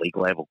Champions League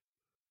level.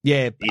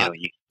 Yeah,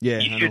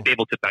 You should be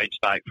able to bounce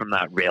back from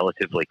that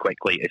relatively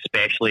quickly,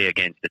 especially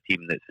against a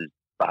team that's as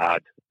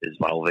bad as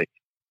Waalwijk.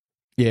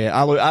 Yeah,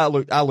 I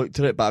looked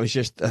at it, but I was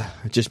just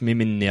made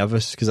me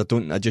nervous because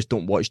I just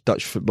don't watch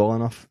Dutch football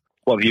enough.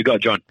 What have you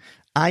got, John?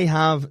 I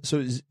have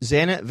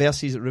Zenit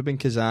versus Rubin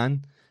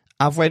Kazan.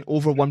 I've went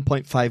over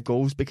 1.5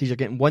 goals because you're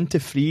getting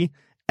 1-3,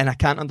 and I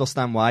can't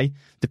understand why.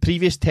 The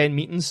previous 10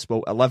 meetings,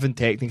 well, 11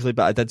 technically,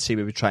 but I did say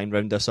we would try and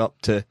round this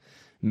up to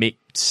make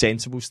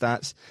sensible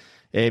stats.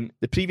 The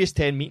previous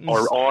 10 meetings,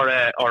 or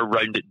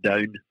round it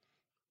down.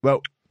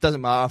 well,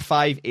 doesn't matter,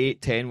 5,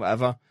 8, 10,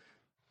 whatever.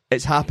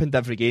 It's happened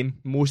every game.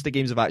 Most of the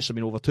games have actually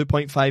been over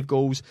 2.5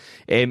 goals.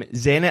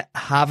 Zenit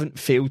haven't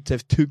failed to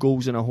have 2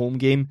 goals in a home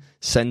game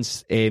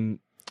since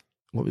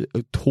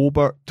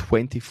October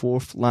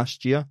 24th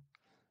last year.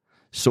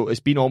 So it's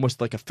been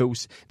almost like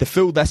the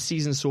full this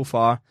season so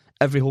far.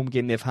 Every home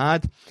game they've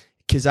had.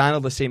 Kazan are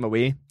the same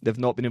away. They've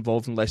not been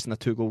involved in less than a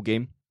 2-goal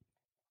game.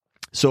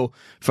 So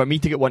for me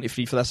to get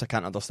 1-3 for this, I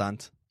can't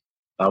understand.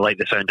 I like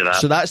the sound of that.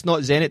 So that's not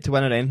Zenit to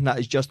win or anything. That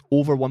is just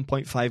over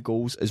 1.5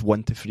 goals is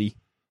 1-3.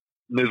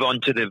 Move on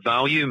to the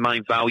value.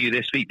 My value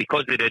this week,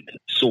 because they did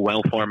so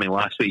well for me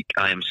last week,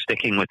 I am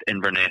sticking with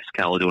Inverness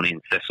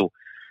Caledonian Thistle.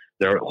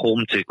 They're at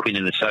home to Queen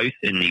of the South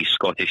in the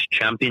Scottish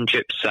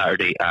Championship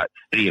Saturday at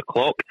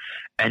 3:00.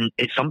 And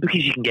it's some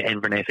because you can get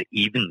Inverness at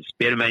evens.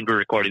 Bear in mind we're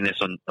recording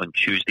this on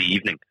Tuesday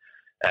evening.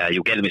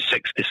 You'll get them at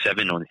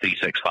 6-7 on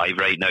 365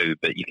 right now,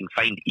 but you can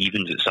find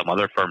evens at some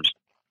other firms.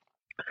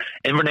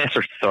 Inverness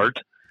are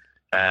third.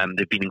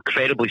 They've been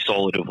incredibly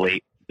solid of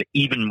late, but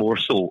even more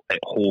so at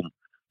home.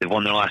 They've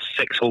won their last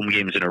 6 home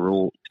games in a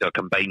row to a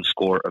combined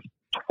score of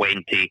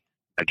 20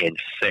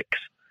 against 6.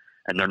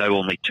 And they're now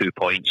only 2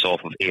 points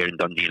off of Ayr and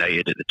Dundee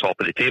United at the top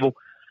of the table.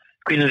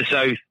 Queen of the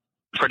South,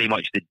 pretty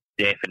much the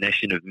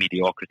definition of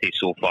mediocrity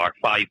so far.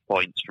 5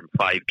 points from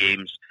 5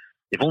 games.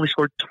 They've only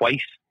scored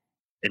twice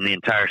in the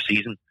entire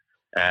season.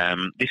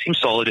 They seem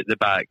solid at the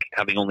back,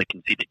 having only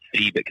conceded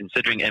 3, but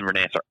considering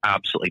Inverness are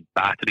absolutely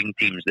battering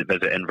teams that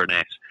visit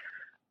Inverness,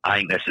 I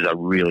think this is a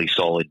really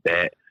solid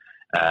bet.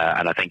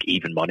 And I think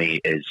even money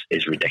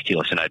is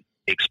ridiculous, and I'd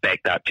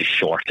expect that to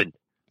shorten.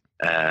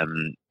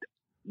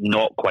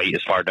 Not quite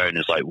as far down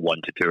as like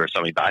 1 to 2 or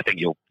something, but I think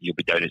you'll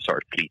be down at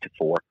sort of 3 to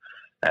 4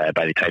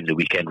 by the time the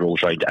weekend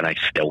rolls around, and I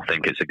still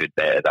think it's a good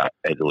bet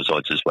at those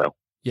odds as well.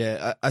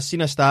 Yeah, I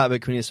seen a stat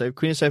about Queen of South.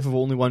 Queen of South have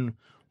only won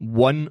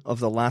one of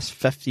the last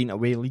 15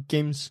 away league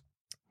games.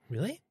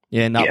 Really?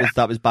 Yeah, and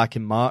that was back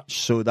in March,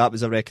 so that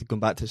was a record going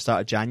back to the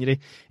start of January.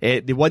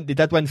 They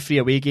did win 3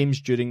 away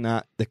games during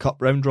the cup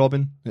round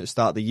robin at the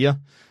start of the year,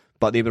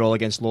 but they were all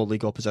against lower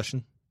league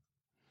opposition.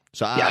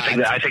 So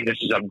I think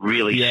this is a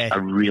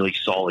really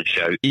solid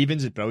shout.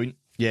 Evans is brilliant.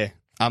 Yeah,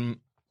 I'm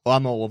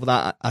all over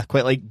that. I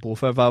quite like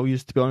both our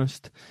values, to be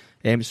honest.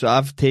 So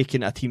I've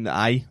taken a team that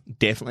I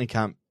definitely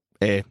can't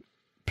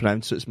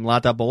pronounce. So it's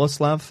Mlada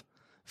Boleslav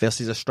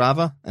versus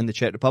Ostrava in the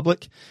Czech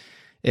Republic.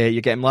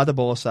 You're getting Mlada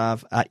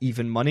Boleslav at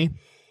even money.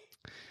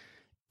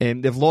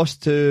 They've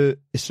lost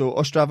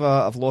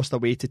Ostrava have lost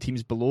away to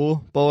teams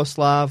below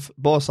Boleslav.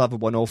 Boleslav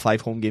have won all 5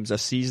 home games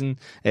this season.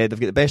 They've got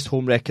the best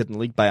home record in the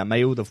league by a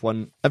mile. They've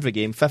won every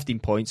game, 15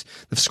 points.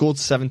 They've scored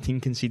 17,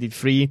 conceded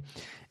 3.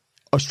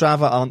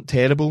 Ostrava aren't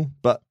terrible,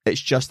 but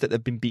it's just that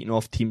they've been beating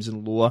off teams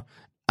in lower,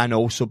 and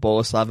also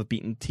Boleslav have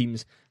beaten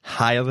teams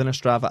higher than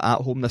Ostrava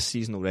at home this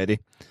season already.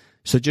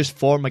 So just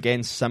form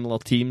against similar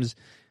teams,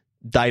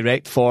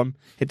 direct form,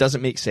 it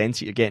doesn't make sense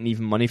that you're getting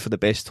even money for the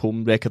best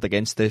home record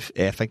against I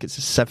think it's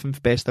the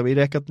 7th best away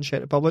record in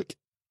Czech Republic.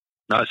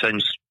 That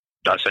sounds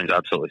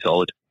absolutely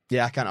solid.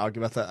 Yeah, I can't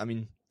argue with it. I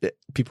mean,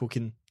 people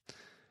can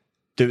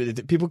do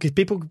it.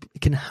 People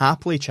can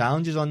happily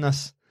challenge us on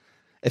this.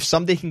 If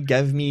somebody can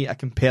give me a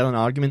compelling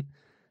argument,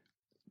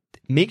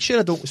 make sure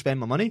I don't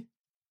spend my money.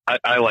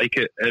 I like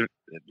it.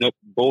 No,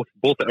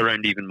 both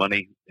around even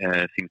money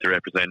seem to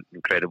represent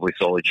incredibly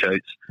solid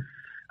shouts.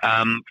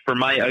 For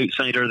my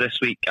outsider this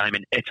week, I'm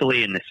in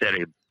Italy in the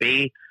Serie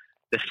B.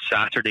 This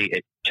Saturday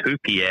at 2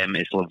 p.m.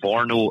 it's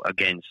Livorno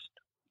against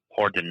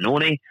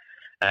Pordenone.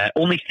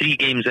 Only 3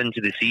 games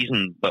into the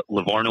season, but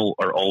Livorno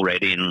are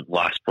already in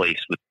last place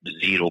with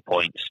 0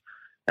 points.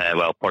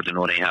 While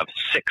Pordenone have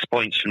 6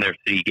 points from their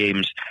 3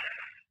 games.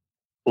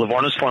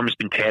 Livorno's form has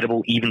been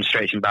terrible, even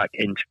stretching back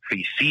into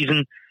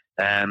pre-season.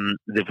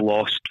 They've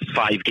lost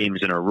 5 games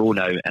in a row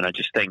now, and I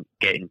just think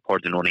getting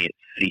Pordenone at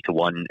 3 to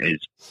 1 is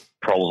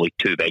probably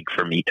too big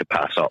for me to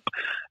pass up.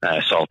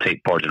 So I'll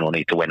take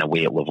Pordenone to win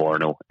away at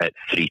Livorno at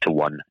 3 to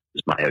 1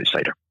 is my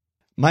outsider.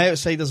 My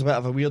outsider's a bit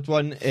of a weird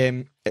one.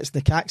 It's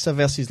Necaxa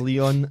versus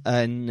Leon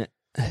in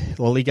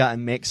La Liga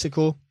in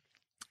Mexico.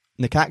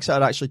 Necaxa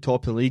are actually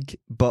top of the league,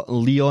 but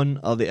Leon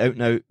are the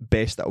out-and-out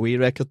best away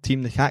record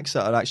team. Necaxa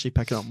are actually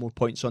picking up more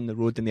points on the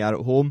road than they are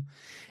at home.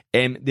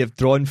 They've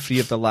drawn 3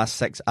 of the last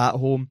 6 at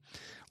home.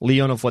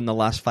 Leon have won the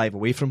last 5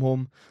 away from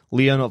home.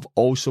 Leon have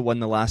also won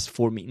the last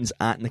 4 meetings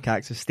at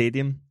Necaxa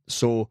Stadium.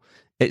 So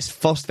it's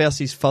first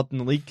versus third in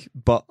the league,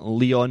 but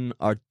Leon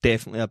are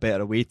definitely a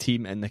better away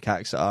team, and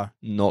Necaxa are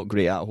not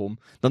great at home.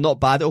 They're not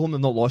bad at home. They've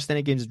not lost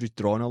any games. They've just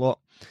drawn a lot.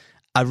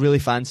 I really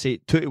fancy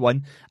it. 2 to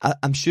 1.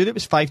 I'm sure it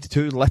was 5 to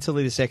 2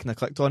 literally the second I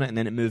clicked on it, and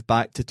then it moved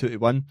back to 2 to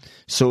 1.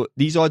 So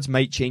these odds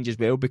might change as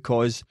well,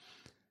 because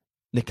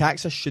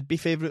Necaxa should be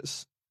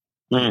favourites.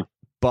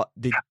 But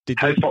they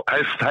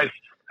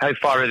how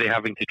far are they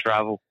having to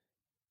travel?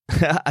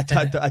 I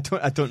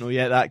don't know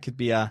yet. That could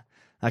be a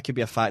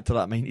factor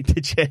that I might need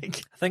to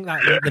check. I think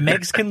that the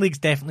Mexican League's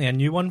definitely a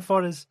new one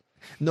for us.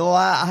 No,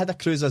 I had a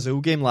Cruz Azul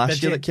game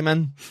last year that came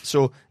in,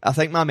 so I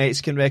think my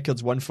Mexican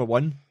record's 1 for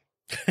 1.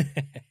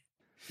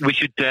 We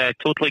should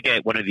totally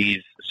get one of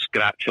these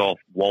scratch off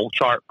wall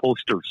chart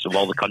posters of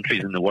all the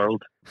countries in the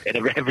world, and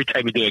every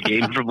time we do a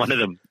game from one of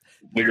them,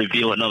 we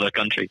reveal another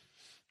country.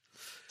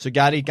 So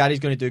Gary's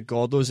going to do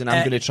Gordo's, and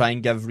I'm going to try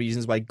and give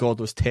reasons why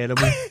Gordo's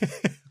terrible.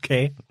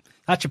 Okay,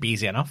 that should be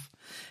easy enough.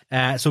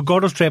 So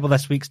Gordo's treble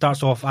this week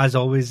starts off, as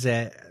always,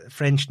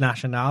 French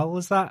National,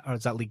 is that? Or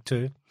is that League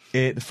 2?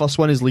 The first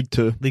one is League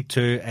 2. League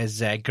 2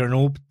 is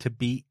Grenoble to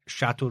beat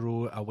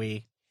Châteauroux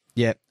away.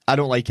 Yeah, I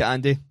don't like it,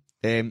 Andy.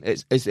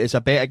 It's a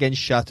bet against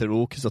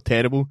Châteauroux because they're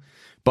terrible,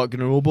 but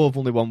Grenoble have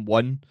only won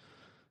 1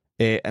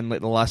 in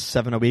like the last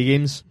 7 away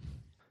games.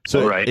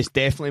 So it's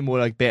definitely more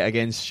like bet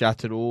against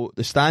Châteauroux.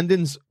 The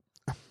standings,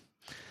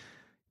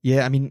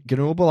 yeah, I mean,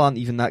 Grenoble aren't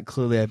even that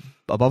clearly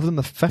above them.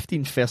 They're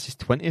 15th versus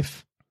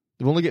 20th.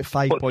 They've only got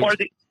 5 points.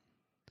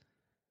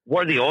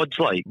 What are the odds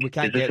like? We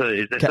can't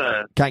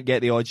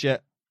get the odds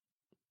yet.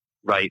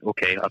 Right,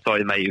 okay. I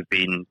thought it might have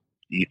been,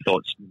 you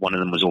thought one of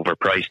them was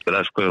overpriced, but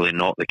that's clearly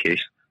not the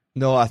case.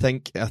 No, I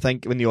think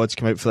when the odds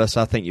come out for this,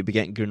 I think you'll be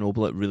getting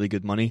Grenoble at really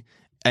good money.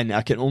 And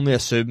I can only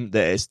assume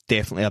that it's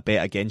definitely a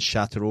bet against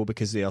Châteauroux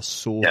because they are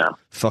so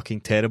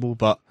fucking terrible.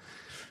 But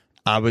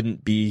I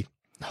wouldn't be.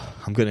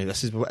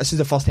 This is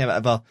the first time I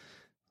ever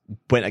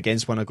went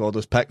against one of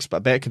Gordo's picks, but I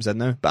bet it comes in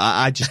now. But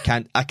I just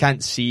can't. I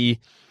can't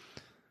see.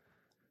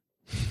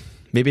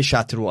 Maybe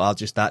Châteauroux are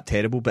just that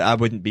terrible, but I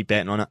wouldn't be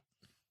betting on it.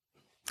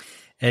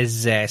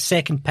 His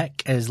second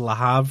pick is Le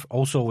Havre,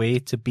 also away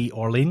to beat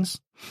Orleans.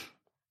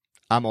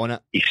 I'm on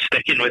it. He's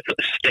sticking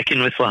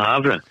with Le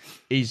Havre.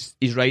 He's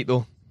right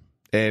though.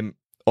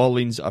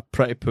 Orleans are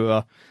pretty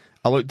poor.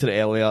 I looked at it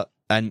earlier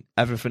and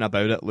everything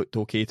about it looked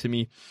okay to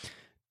me.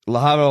 Le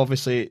Havre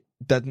obviously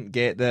didn't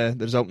get the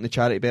result in the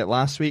charity bet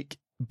last week,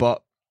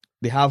 but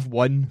they have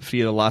won 3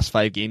 of the last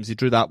 5 games. They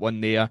drew that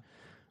one there.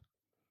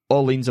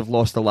 Orleans have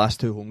lost the last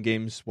 2 home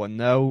games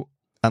 1-0,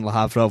 and Le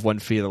Havre have won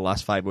 3 of the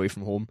last 5 away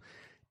from home.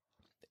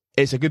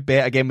 It's a good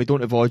bet. Again, we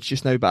don't have odds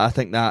just now, but I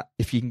think that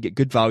if you can get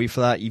good value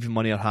for that, even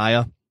money or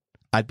higher,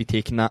 I'd be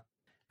taking that.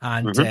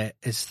 And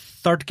his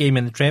third game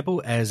in the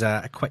treble is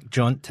a quick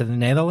jaunt to the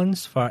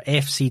Netherlands for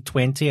FC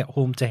 20 at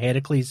home to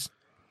Heracles.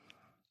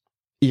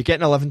 You're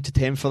getting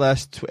 11-10 for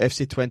this,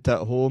 FC 20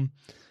 at home.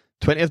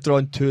 20 have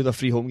drawn 2 of their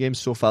 3 home games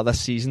so far this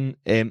season.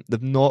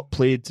 They've not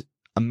played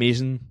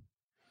amazing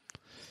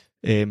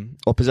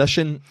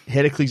opposition.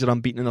 Heracles are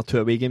unbeaten in their 2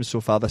 away games so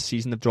far this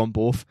season. They've drawn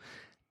both.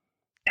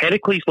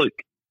 Heracles look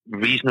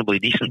reasonably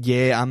decent.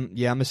 Yeah, I'm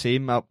the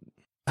same. I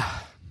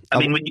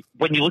mean,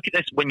 when you look at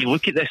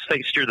this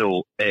fixture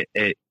though, in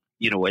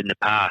the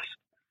past,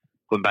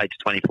 going back to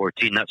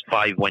 2014, that's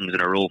 5 wins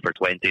in a row for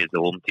 20 as the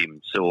home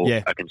team. So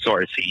yeah. I can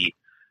sort of see,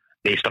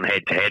 based on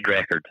head-to-head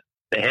record,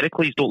 the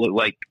Heracles don't look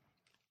like,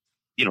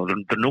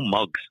 they're no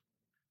mugs.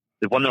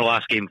 They've won their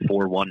last game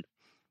 4-1.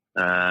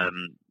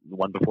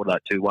 One before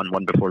that 2-1,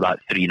 one before that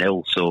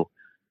 3-0. So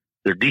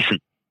they're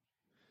decent.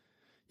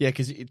 Yeah,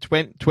 because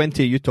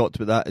 20, you talked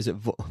about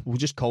that. We'll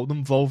just call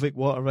them Volvic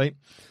Water, right?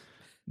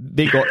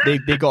 They got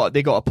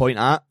a point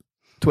at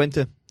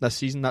 20 this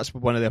season. That's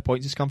where one of their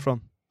points has come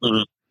from.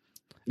 Mm-hmm.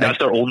 That's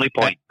their only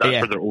point. That's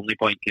where their only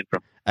point came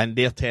from. And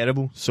they're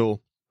terrible.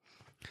 So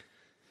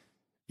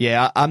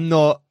yeah, I'm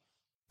not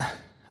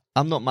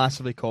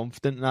massively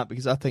confident in that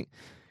because I think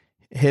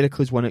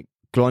Heracles won at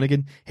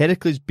Groningen.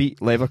 Heracles beat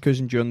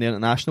Leverkusen during the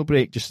international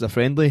break just as a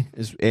friendly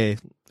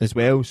as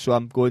well. So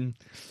I'm going.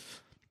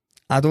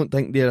 I don't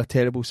think they're a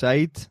terrible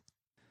side.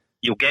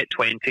 You'll get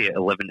 20 at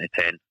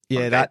 11-10.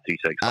 Yeah,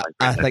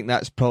 I think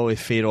that's probably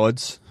fair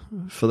odds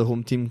for the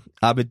home team.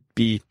 I would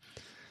be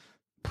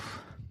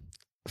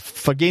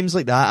for games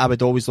like that. I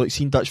would always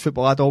seeing Dutch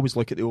football. I'd always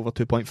look at the over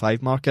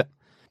 2.5 market.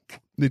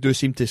 They do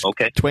seem to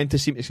 20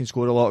 seem to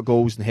score a lot of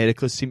goals, and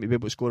Heracles seem to be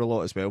able to score a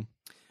lot as well.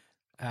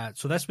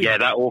 So this week,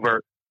 that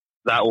over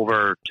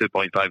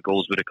 2.5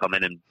 goals would have come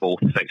in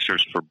both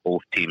fixtures for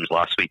both teams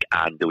last week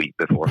and the week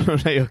before.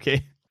 Right,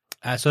 okay.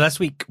 So this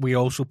week we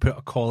also put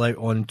a call out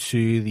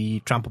onto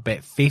the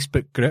TrampleBet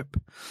Facebook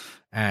group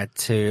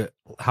to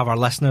have our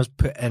listeners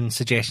put in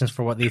suggestions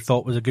for what they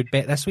thought was a good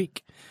bet this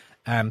week.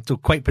 So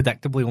quite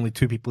predictably, only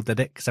 2 people did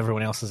it because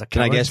everyone else is a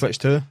coward. Can I guess which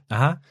 2?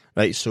 Uh-huh.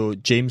 Right, so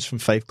James from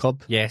 5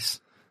 Club. Yes.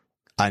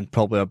 And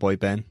probably our boy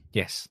Ben.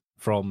 Yes,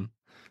 from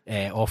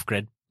Off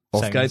Grid.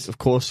 Off Grid, of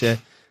course, yeah.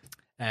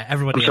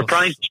 Everybody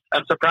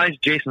I'm surprised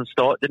Jason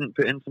Stott didn't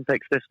put in some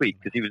picks this week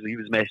because he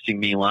was messaging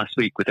me last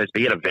week with this. But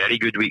he had a very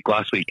good week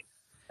last week.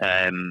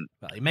 Well,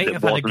 he might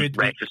have had a good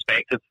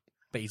retrospective,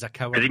 but he's a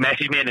coward. Because he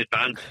messaged me in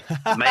advance.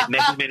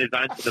 Messaged me in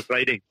advance for the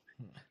Friday.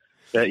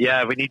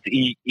 Yeah,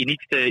 he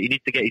needs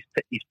to get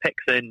his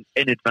picks in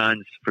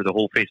advance for the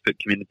whole Facebook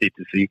community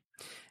to see.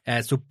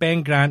 So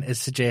Ben Grant has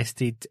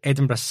suggested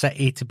Edinburgh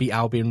City to beat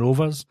Albion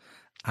Rovers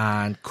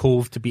and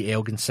Cove to beat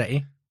Elgin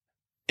City.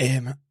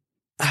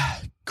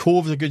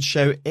 Cove's a good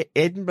shout.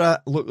 Edinburgh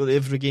look like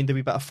they've regained a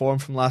wee bit of form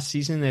from last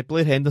season.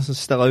 Blair Henderson's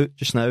still out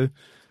just now.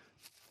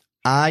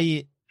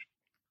 I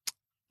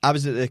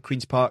was at the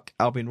Queen's Park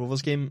Albion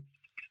Rovers game.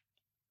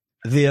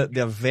 They're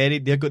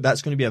good.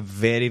 That's going to be a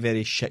very,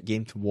 very shit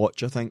game to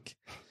watch, I think,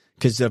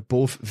 because they're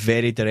both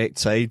very direct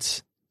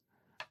sides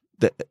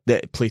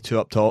that play 2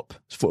 up top.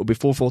 So it'll be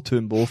 4-4-2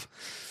 in both.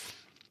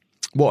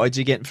 What odds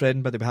are you getting for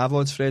Edinburgh? Do we have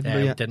odds for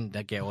Edinburgh yet?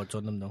 Didn't get odds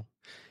on them though.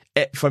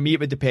 For me, it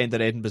would depend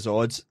on Edinburgh's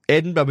odds.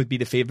 Edinburgh would be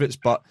the favourites,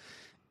 but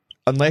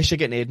unless you're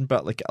getting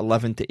Edinburgh like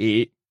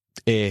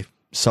 11-8,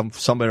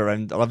 somewhere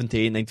around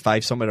 11-8,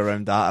 9-5, somewhere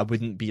around that, I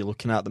wouldn't be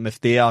looking at them.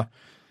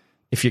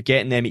 If you're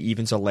getting them at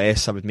evens or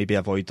less, I would maybe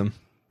avoid them.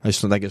 I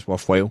just don't think it's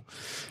worthwhile.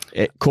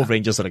 Cove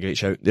Rangers are a great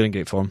shout. They're in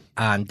great form.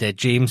 And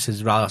James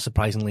has rather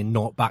surprisingly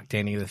not backed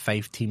any of the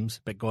 5 teams,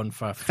 but gone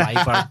for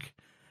Freiburg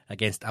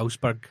against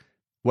Augsburg.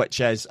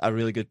 Which is a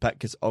really good pick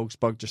because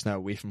Augsburg just now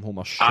away from home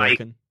are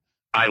shocking.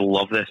 I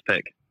love this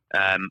pick.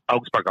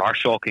 Augsburg are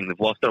shocking. They've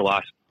lost their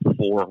last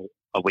 4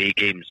 away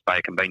games by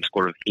a combined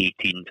score of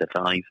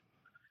 18-5,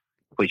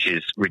 which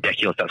is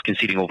ridiculous. That's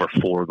conceding over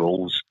 4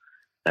 goals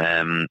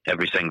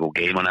every single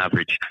game on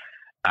average.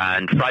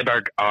 And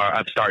Freiburg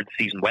have started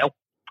the season well.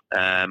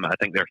 I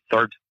think they're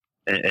third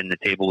in the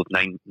table with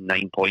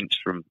 9 points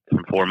from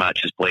 4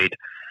 matches played.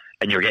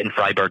 And you're getting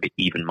Freiburg at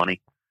even money,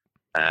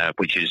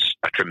 which is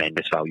a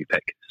tremendous value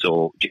pick.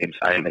 So, James,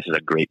 I think this is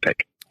a great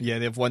pick. Yeah,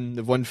 they've won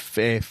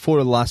 4 of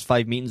the last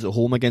 5 meetings at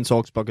home against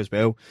Augsburg as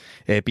well,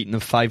 beating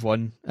them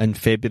 5-1 in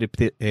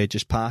February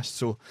just past.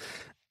 So,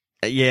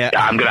 yeah,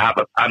 I'm gonna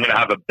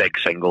have a big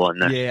single on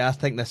this. Yeah, I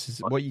think this is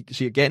what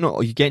you're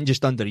getting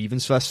just under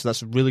evens for this. So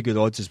that's really good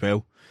odds as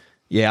well.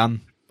 Yeah,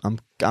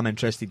 I'm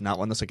interested in that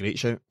one. That's a great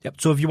shout.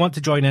 Yep. So if you want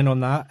to join in on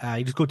that,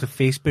 you just go to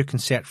Facebook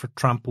and search for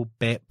Trample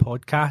Bet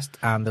Podcast,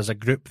 and there's a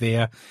group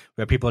there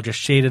where people are just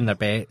sharing their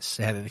bets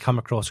that they come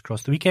across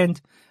the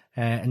weekend,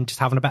 and just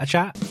having a bit of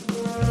chat.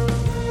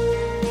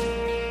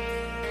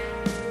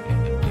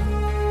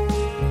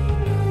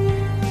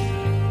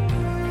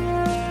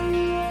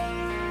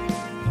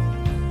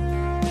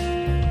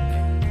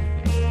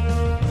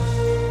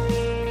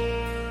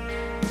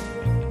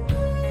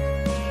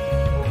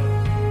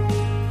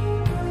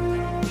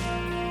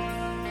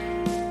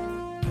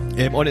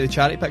 On to the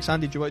charity picks,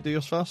 Andy. Do you want to do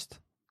yours first?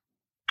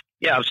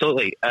 Yeah,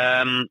 absolutely.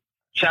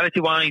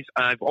 Charity-wise,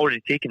 I've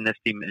already taken this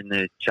team in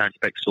the charity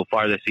picks so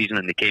far this season,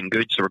 and they came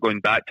good, so we're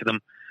going back to them.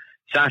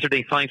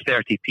 Saturday,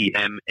 5:30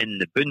 p.m. in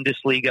the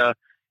Bundesliga.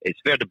 It's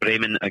Werder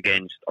Bremen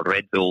against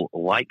Red Bull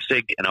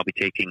Leipzig, and I'll be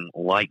taking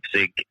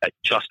Leipzig at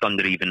just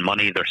under even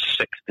money. They're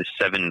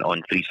 6-7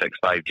 on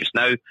 365 just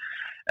now.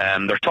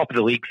 They're top of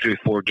the league through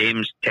 4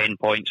 games, 10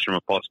 points from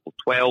a possible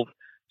 12.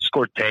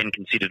 Scored 10,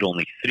 conceded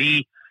only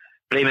 3.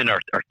 Bremen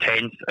are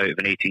 10th out of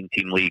an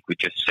 18-team league with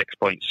just 6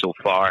 points so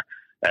far,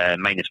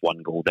 minus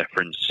 1 goal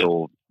difference,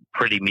 so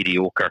pretty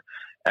mediocre.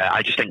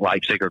 I just think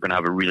Leipzig are going to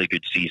have a really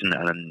good season,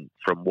 and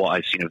from what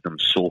I've seen of them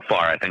so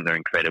far, I think they're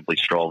incredibly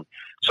strong.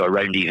 So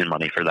around even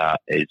money for that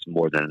is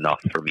more than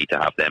enough for me to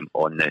have them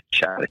on the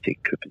charity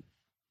coupon.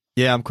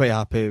 Yeah, I'm quite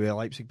happy with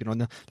Leipzig being on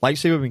there.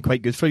 Leipzig have been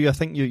quite good for you. I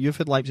think you've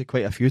had Leipzig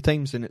quite a few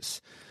times, and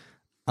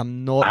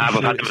I'm not I've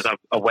sure had them as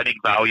a winning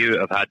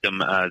value. I've had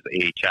them as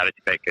a charity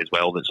pick as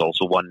well. That's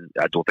also one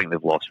I don't think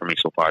they've lost for me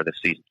so far this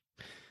season.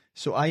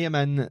 So I am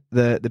in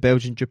the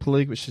Belgian Jupiler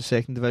League, which is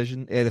the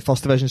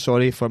first division,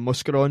 for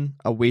Muscaron,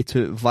 away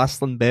to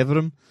Vaslin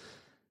Beveren.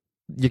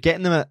 You're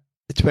getting them at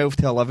 12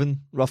 to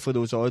 11, roughly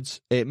those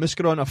odds.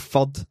 Muscaron are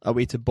third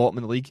away to bottom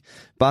in the league.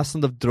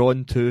 Vaslin have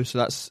drawn 2, so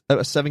that's out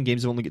of 7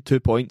 games, they've only got 2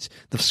 points.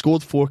 They've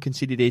scored 4,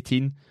 conceded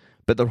 18.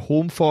 But their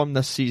home form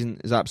this season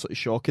is absolutely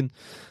shocking.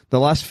 The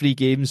last 4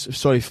 games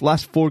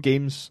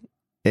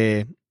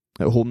at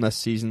home this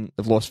season,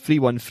 they've lost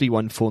 3-1,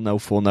 3-1, 4-0,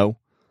 4-0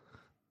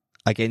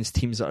 against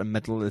teams that are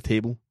middle of the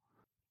table.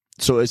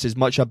 So it's as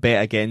much a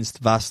bet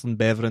against Vaslin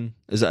Beveren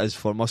as it is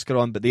for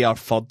Muscaron, but they are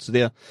third, so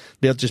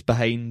they're just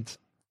behind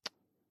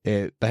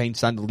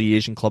Standard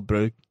Liège and Club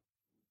Brugge.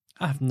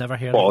 I've never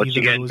heard of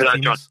either of those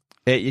teams.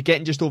 You're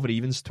getting just over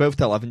evens, 12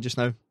 to 11 just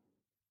now.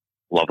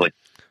 Lovely.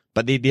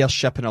 But they are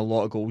shipping a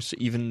lot of goals, so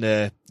even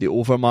the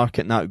over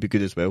market and that would be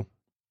good as well.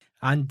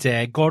 And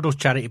Gordo's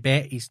charity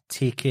bet, he's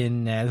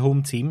taking the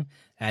home team,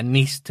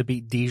 Nice, to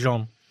beat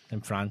Dijon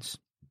in France.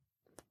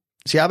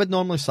 See, I would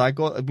normally say I've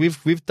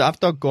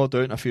dug God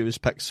out in a few of his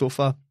picks so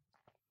far.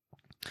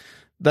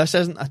 This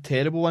isn't a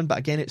terrible one, but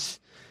again, there's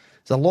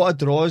a lot of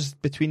draws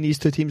between these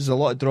two teams. There's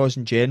a lot of draws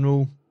in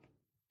general.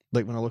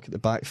 Like when I look at the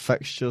back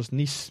fixtures,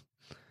 Nice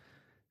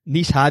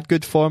had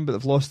good form, but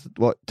they've lost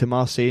to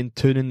Marseille and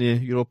Toon in the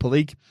Europa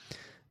League.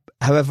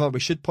 However,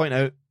 we should point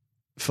out,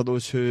 for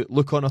those who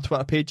look on our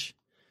Twitter page,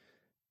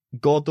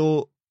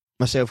 Gordo,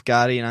 myself,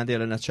 Gary, and Andy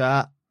are in the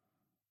chat,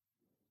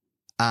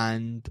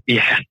 and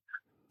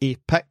he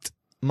picked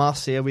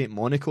Marseille away at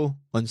Monaco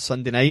on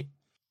Sunday night.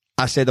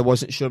 I said I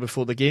wasn't sure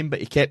before the game, but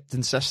he kept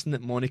insisting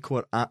that Monaco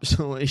are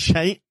absolutely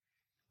shite,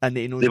 and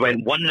they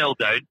went 1-0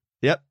 down.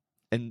 Yep,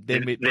 and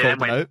then we called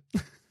them out.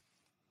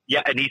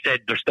 Yeah, and he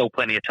said there's still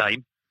plenty of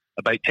time.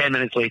 About 10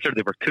 minutes later,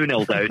 they were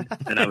 2-0 down,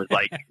 and I was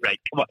like, right,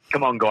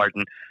 come on,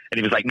 Gordon. And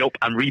he was like, nope,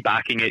 I'm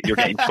rebacking it. You're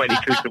getting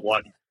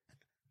 22-1.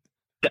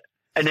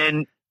 And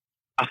then,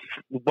 I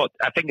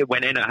think it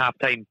went in at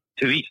halftime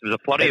 2 each. There was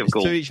a flurry of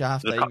goals. 2 each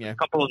at halftime, yeah.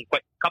 Couple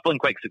in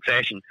quick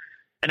succession.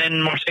 And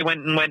then Marseille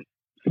went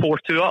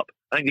 4-2 up.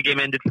 I think the game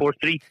ended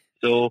 4-3.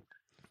 So,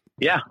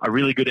 yeah, a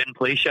really good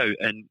in-play shout.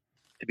 And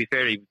to be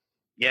fair, he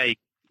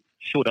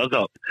showed us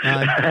up.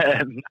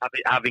 Having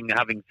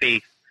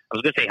faith. I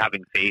was going to say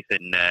having faith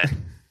in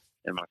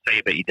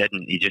Marseille, but he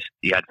didn't.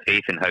 He had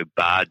faith in how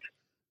bad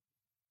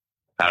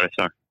Paris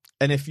are.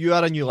 And if you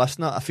are a new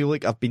listener, I feel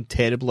like I've been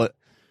terrible at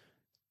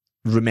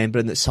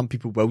remembering that some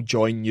people will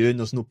join you and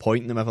there's no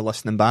point in them ever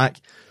listening back.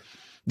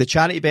 The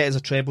charity bet is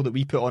a treble that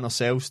we put on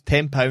ourselves,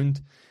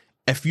 £10.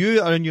 If you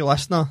are a new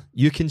listener,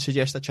 you can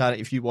suggest a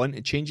charity if you want.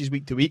 It changes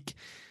week to week.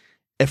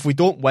 If we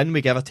don't win,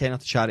 we give a tenner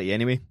to charity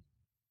anyway.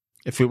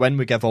 If we win,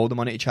 we give all the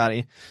money to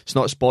charity. It's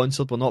not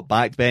sponsored. We're not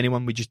backed by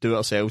anyone. We just do it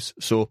ourselves.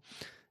 So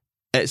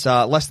it's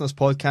a listeners'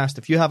 podcast.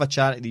 If you have a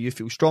charity that you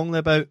feel strongly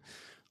about,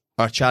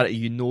 or a charity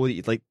you know that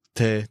you'd like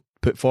to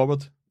put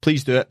forward,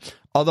 please do it.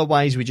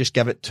 Otherwise, we just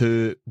give it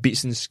to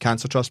Beatson's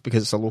Cancer Trust,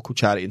 because it's a local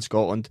charity in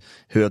Scotland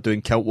who are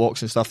doing kilt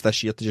walks and stuff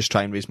this year to just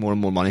try and raise more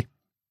and more money.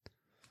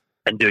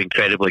 And do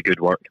incredibly good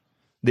work.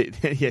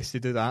 Yes, they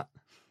do that.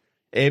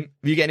 Have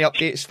you got any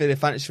updates for the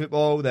fantasy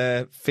football,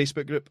 the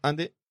Facebook group,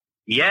 Andy?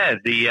 Yeah,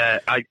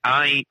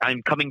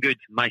 I'm coming good.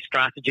 My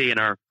strategy in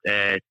our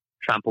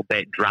Trample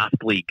Bet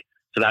Draft League,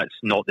 so that's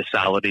not the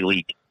salary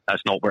league.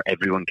 That's not where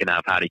everyone can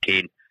have Harry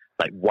Kane.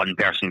 Like one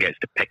person gets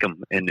to pick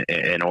him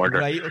in order.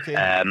 Right, okay.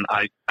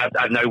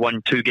 I've now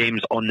won 2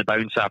 games on the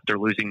bounce after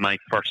losing my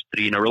first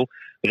 3 in a row.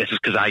 But this is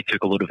because I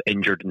took a load of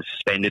injured and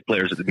suspended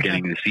players at the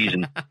beginning of the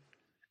season,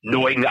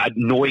 knowing that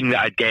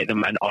I'd get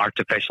them an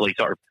artificially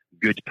sort of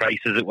good price,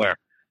 as it were,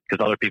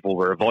 because other people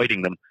were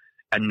avoiding them,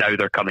 and now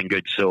they're coming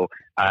good. So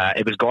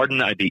it was Gordon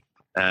that I beat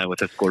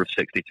with a score of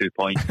 62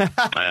 points.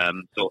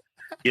 So,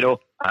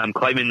 I'm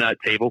climbing that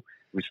table.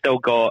 We've still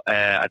got,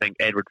 I think,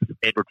 Edward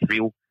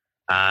Friel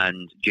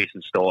and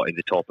Jason Stott at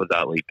the top of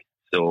that league.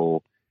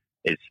 So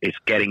it's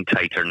getting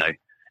tighter now.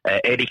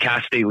 Eddie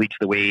Castey leads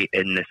the way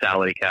in the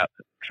salary cap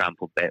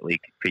trampled bet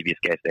league. Previous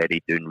guest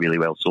Eddie doing really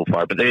well so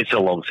far, but it's a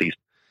long season.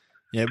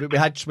 Yeah,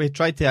 but we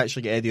tried to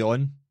actually get Eddie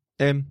on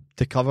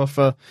to cover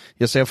for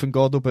yourself and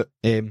Gordo, but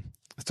I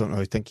don't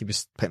know. I think he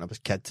was picking up his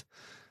kid,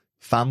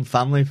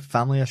 family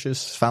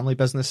issues, family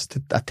business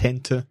to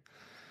attend to.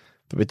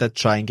 But we did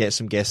try and get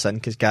some guests in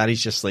because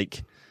Gary's just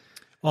like,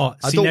 I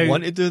don't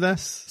want to do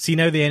this. See,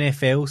 now the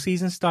NFL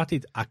season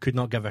started, I could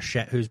not give a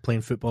shit who's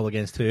playing football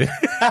against who.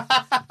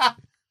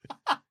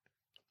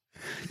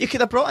 You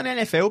could have brought an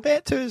NFL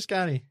bet to us,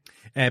 Gary.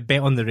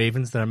 Bet on the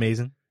Ravens, they're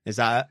amazing. Is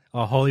that it?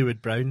 Oh,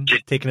 Hollywood Brown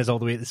taking us all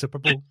the way to the Super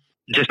Bowl.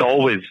 Just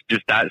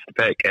that's the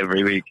pick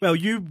every week. Well,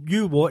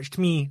 you watched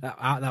me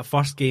at that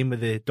first game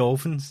with the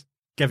Dolphins,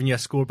 giving you a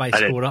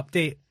score-by-score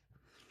update.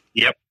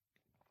 Yep.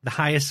 The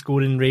highest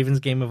scoring Ravens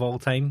game of all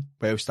time.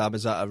 Well, Stab,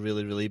 is that a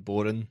really, really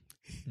boring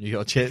New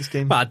York Jets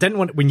game? But I didn't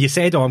want, when you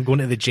said, I'm going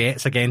to the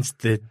Jets against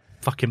the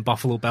fucking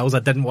Buffalo Bills, I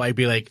didn't want to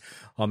be like,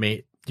 oh,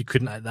 mate, you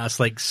couldn't, that's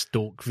like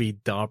Stoke v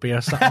Derby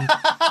or something.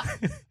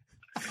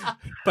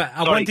 But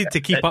I wanted to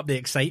keep up the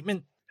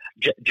excitement.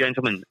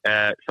 Gentlemen,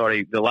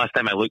 sorry, the last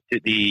time I looked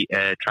at the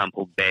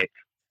Trampled Bet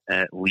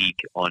league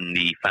on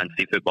the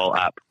fantasy football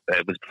app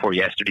was before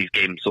yesterday's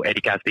game. So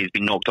Eddie Castey has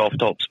been knocked off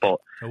top spot,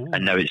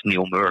 and now it's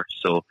Neil Moore.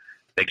 So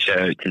big shout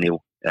out to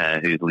Neil,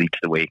 who leads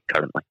the way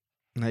currently.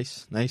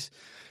 Nice.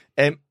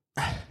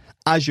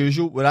 As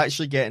usual, we're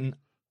actually getting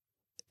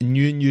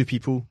new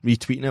people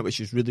retweeting it, which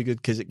is really good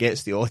because it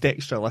gets the odd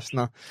extra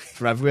listener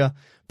from everywhere.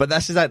 But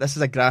this is a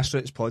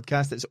grassroots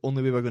podcast. It's the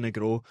only way we're going to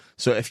grow.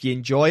 So if you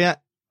enjoy it,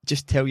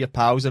 just tell your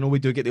pals. I know we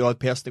do get the odd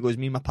person that goes,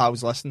 me and my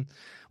pals listen,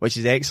 which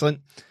is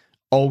excellent.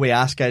 All we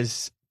ask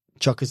is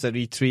chuck us a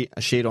retweet,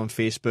 a share on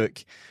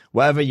Facebook,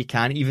 whatever you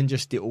can, even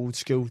just the old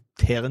school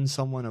telling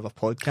someone of a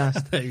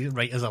podcast.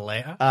 Write us a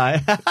letter.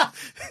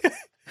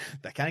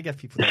 But can I give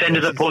people send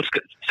us a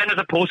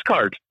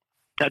postcard?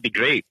 That'd be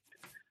great.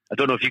 I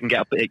don't know if you can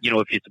get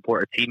if you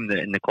support a team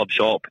in the club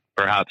shop,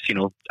 perhaps,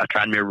 a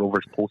Tranmere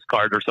Rovers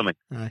postcard or something.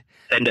 Aye.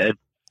 Send it in.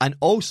 And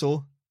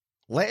also,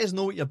 let us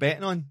know what you're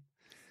betting on.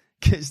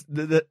 Because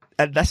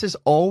this is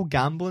all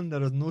gambling.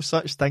 There is no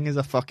such thing as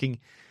a fucking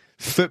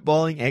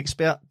footballing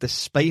expert,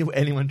 despite what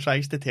anyone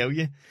tries to tell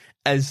you,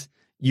 is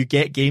you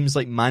get games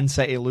like Man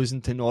City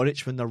losing to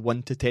Norwich when they're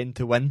 1-10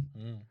 to win.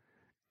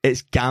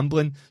 It's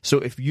gambling. So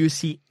if you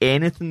see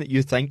anything that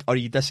you think, or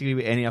you disagree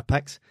with any of our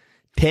picks,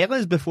 tell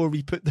us before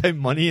we put down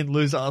money and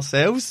lose it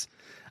ourselves.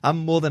 I'm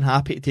more than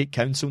happy to take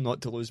counsel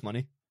not to lose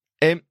money.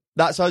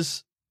 That's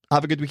us.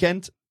 Have a good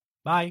weekend.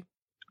 Bye.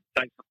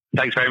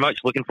 Thanks very much.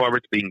 Looking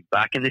forward to being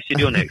back in the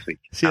studio next week.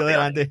 See you later,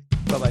 Andy.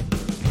 Bye-bye.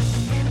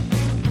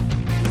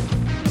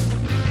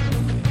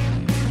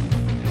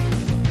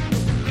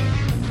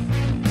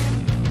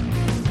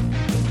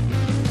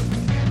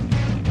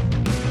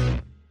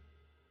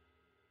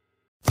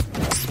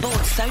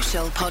 Sports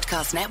Social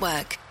Podcast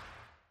Network.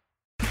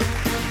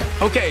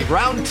 Okay,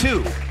 round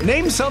two.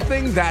 Name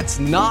something that's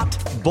not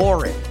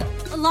boring.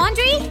 A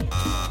laundry?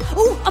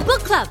 Ooh, a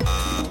book club.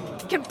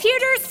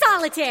 Computer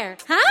solitaire,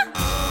 huh?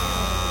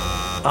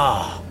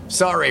 Ah,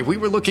 sorry, we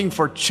were looking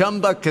for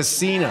Chumba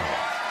Casino.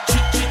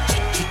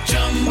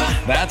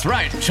 That's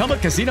right,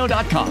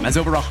 ChumbaCasino.com has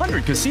over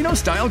 100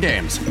 casino-style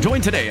games. Join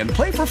today and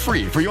play for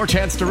free for your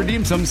chance to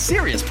redeem some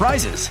serious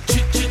prizes.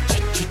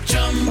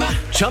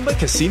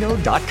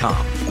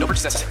 ChumbaCasino.com. No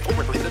purchase necessary. Void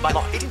where prohibited by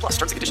law. 18+.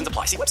 Terms and conditions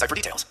apply. See website for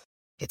details.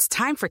 It's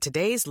time for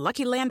today's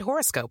Lucky Land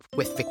horoscope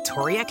with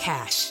Victoria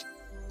Cash.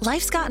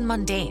 Life's gotten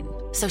mundane,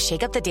 so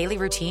shake up the daily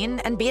routine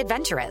and be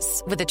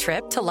adventurous with a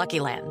trip to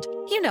Lucky Land.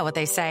 You know what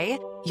they say.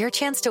 Your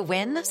chance to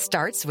win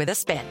starts with a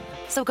spin.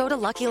 So go to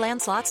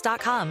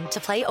LuckyLandSlots.com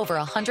to play over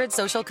 100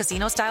 social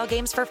casino-style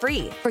games for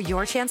free for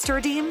your chance to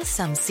redeem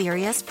some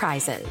serious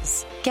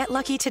prizes. Get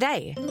lucky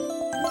today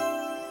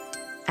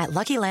at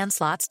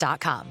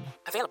LuckyLandSlots.com.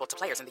 Available to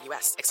players in the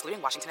U.S.,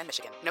 excluding Washington and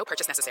Michigan. No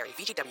purchase necessary.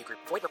 VGW Group.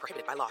 Void where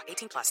prohibited by law.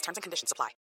 18+. Terms and conditions apply.